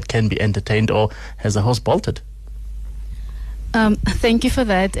something that can be entertained, or has the horse bolted? Thank you for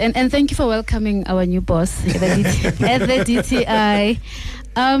that. And thank you for welcoming our new boss at the DTI.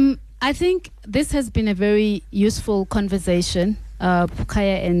 I think this has been a very useful conversation,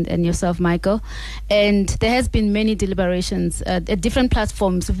 Khaya and yourself, Michael. And there has been many deliberations at different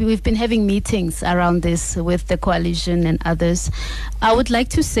platforms. We've been having meetings around this with the coalition and others. I would like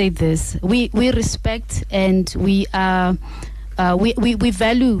to say this. We respect and we value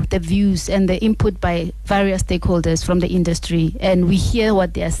the views and the input by various stakeholders from the industry, and we hear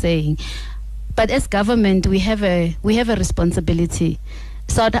what they are saying. But as government, we have a responsibility.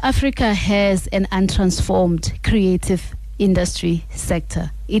 South Africa has an untransformed creative industry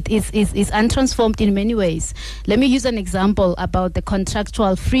sector. It is untransformed in many ways. Let me use an example about the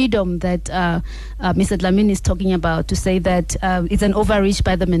contractual freedom that Mr. Dlamini is talking about, to say that it's an overreach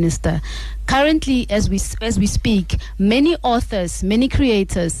by the minister. Currently, as we speak, many authors, many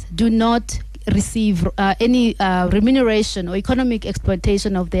creators do not receive any remuneration or economic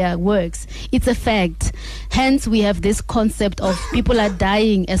exploitation of their works. It's a fact. Hence, we have this concept of people are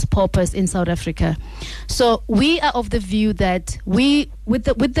dying as paupers in South Africa. So we are of the view that with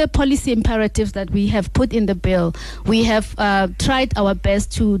the policy imperatives that we have put in the bill, we have tried our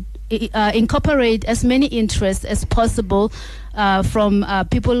best to incorporate as many interests as possible from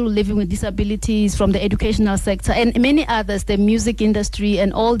people living with disabilities, from the educational sector, and many others, the music industry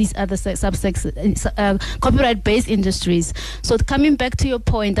and all these other copyright-based industries. So coming back to your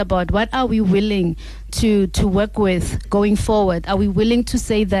point about what are we willing to work with going forward, are we willing to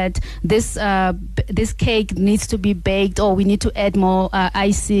say that this cake needs to be baked, or we need to add more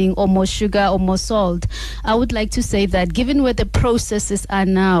icing or more sugar or more salt? I would like to say that given where the processes are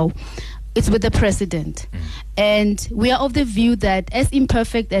now, it's with the president. And we are of the view that as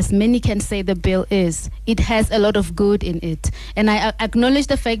imperfect as many can say the bill is, it has a lot of good in it. And I acknowledge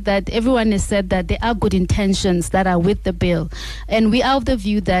the fact that everyone has said that there are good intentions that are with the bill. And we are of the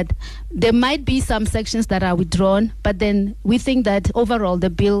view that there might be some sections that are withdrawn, but then we think that overall the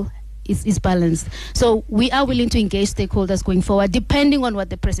bill is balanced. So we are willing to engage stakeholders going forward, depending on what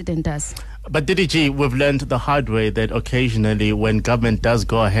the president does. But DDG, we've learned the hard way that occasionally when government does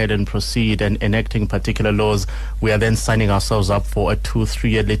go ahead and proceed and enacting particular laws, we are then signing ourselves up for a 2-3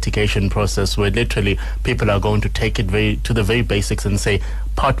 year litigation process where literally people are going to take it to the very basics and say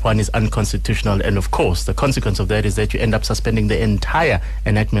part 1 is unconstitutional. And of course, the consequence of that is that you end up suspending the entire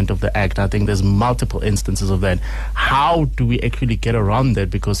enactment of the act. I think there's multiple instances of that. How do we actually get around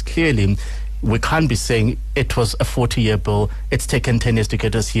that? Because clearly, we can't be saying it was a 40-year bill, it's taken 10 years to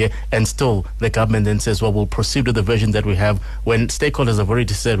get us here, and still the government then says, well, we'll proceed with the version that we have, when stakeholders have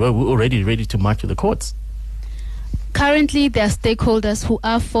already said, well, we're already ready to march to the courts. Currently, there are stakeholders who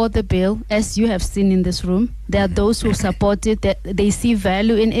are for the bill, as you have seen in this room. There are those who support it, they see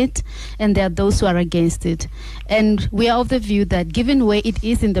value in it, and there are those who are against it. And we are of the view that given where it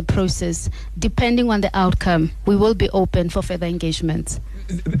is in the process, depending on the outcome, we will be open for further engagement.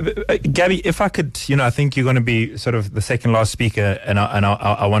 Gabby, if I could, I think you're going to be sort of the second last speaker, and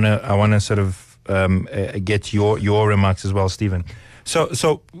I want to sort of get your remarks as well, Stephen.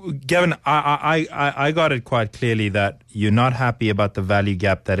 So Gavin, I got it quite clearly that you're not happy about the value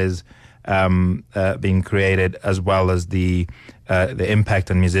gap that is being created, as well as the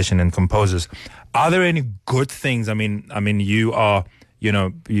impact on musicians and composers. Are there any good things? I mean, you are.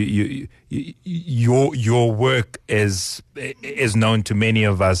 Your work is known to many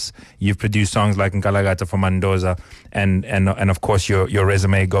of us. You've produced songs like Nkalagata for Mandoza, and of course your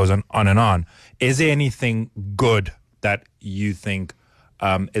resume goes on and on. Is there anything good that you think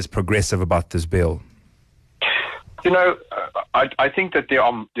is progressive about this bill? I think that there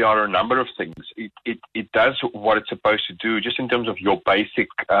are a number of things. It does what it's supposed to do, just in terms of your basic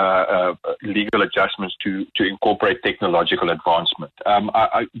legal adjustments to incorporate technological advancement.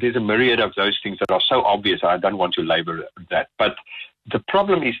 There's a myriad of those things that are so obvious. I don't want to labor that, but the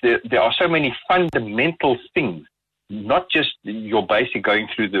problem is there are so many fundamental things. Not just your basic going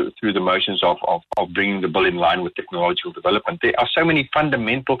through the motions of bringing the bill in line with technological development. There are so many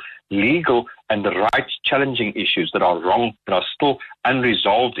fundamental legal and rights challenging issues that are wrong, that are still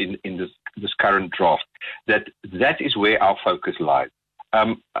unresolved in this current draft. That is where our focus lies.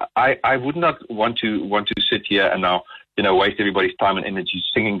 I would not want to sit here and now waste everybody's time and energy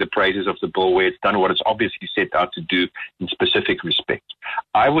singing the praises of the bill where it's done what it's obviously set out to do in specific respects.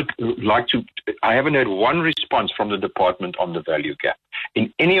 I haven't heard one response from the department on the value gap.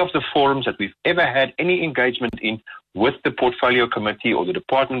 In any of the forums that we've ever had any engagement in with the portfolio committee or the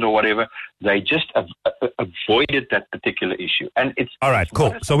department or whatever, they just avoided that particular issue. And it's all right,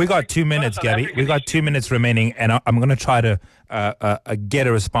 cool. So we got 2 minutes, Gabby. We got 2 minutes remaining, and I'm going to try to get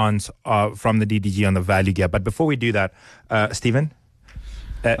a response from the DDG on the value gap. But before we do that, Stephen,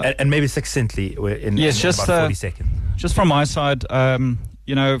 and maybe succinctly in about 40 seconds. Just from my side,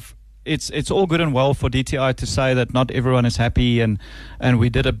 it's all good and well for DTI to say that not everyone is happy, and we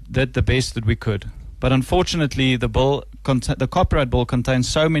did the best that we could. But unfortunately, the copyright bill contains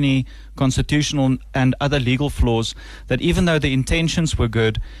so many constitutional and other legal flaws that even though the intentions were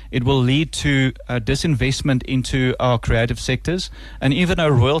good, it will lead to disinvestment into our creative sectors. And even though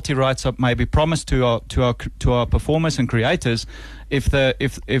royalty rights may be promised to our performers and creators, if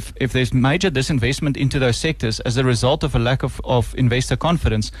there's major disinvestment into those sectors as a result of a lack of investor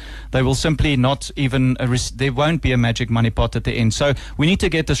confidence, they will simply not even there won't be a magic money pot at the end. So we need to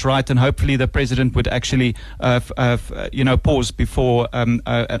get this right, and hopefully the president would actually pause before and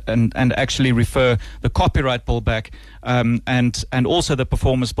actually refer the copyright bill back and also the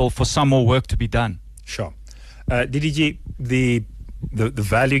performance bill for some more work to be done. Sure. DDG, the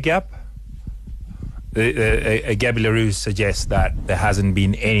value gap. Gabby LaRue suggests that there hasn't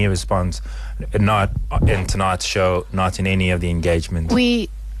been any response, not in tonight's show, not in any of the engagements. We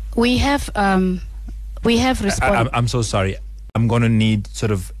have responded. I'm so sorry. I'm going to need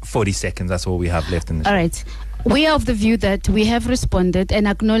sort of 40 seconds. That's all we have left in the show. All right. We are of the view that we have responded and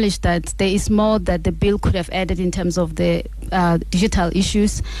acknowledged that there is more that the bill could have added in terms of the digital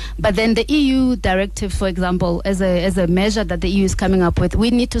issues. But then the EU directive, for example, as a measure that the EU is coming up with,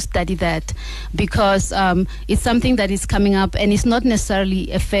 we need to study that because it's something that is coming up and it's not necessarily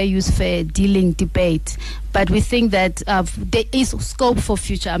a fair use, fair dealing debate. But we think that there is scope for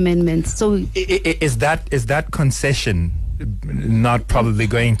future amendments. So is that concession not probably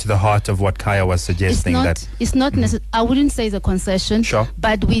going to the heart of what Kaya was suggesting? It's not I wouldn't say it's a concession. Sure.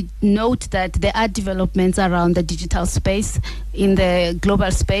 But we note that there are developments around the digital space, in the global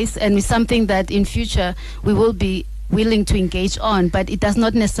space, and it's something that in future we will be willing to engage on, but it does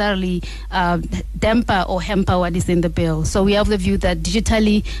not necessarily damper or hamper what is in the bill. So we have the view that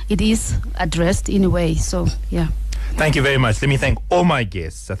digitally it is addressed in a way. So, yeah. Thank you very much. Let me thank all my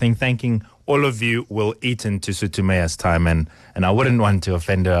guests. I think thanking all of you will eat into Sutumeya's time, and I wouldn't want to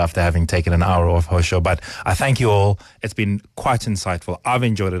offend her after having taken an hour off her show, but I thank you all. It's been quite insightful. I've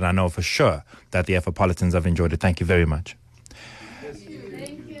enjoyed it. I know for sure that the Afropolitans have enjoyed it. Thank you very much.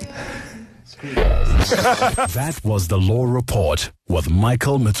 That was the Law Report with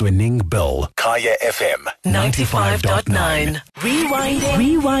Michael Motsoeneng Bill. Kaya FM 95.9.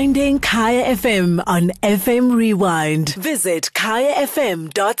 Rewinding Kaya FM on FM Rewind. Visit kayafm.co.za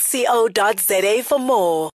for more.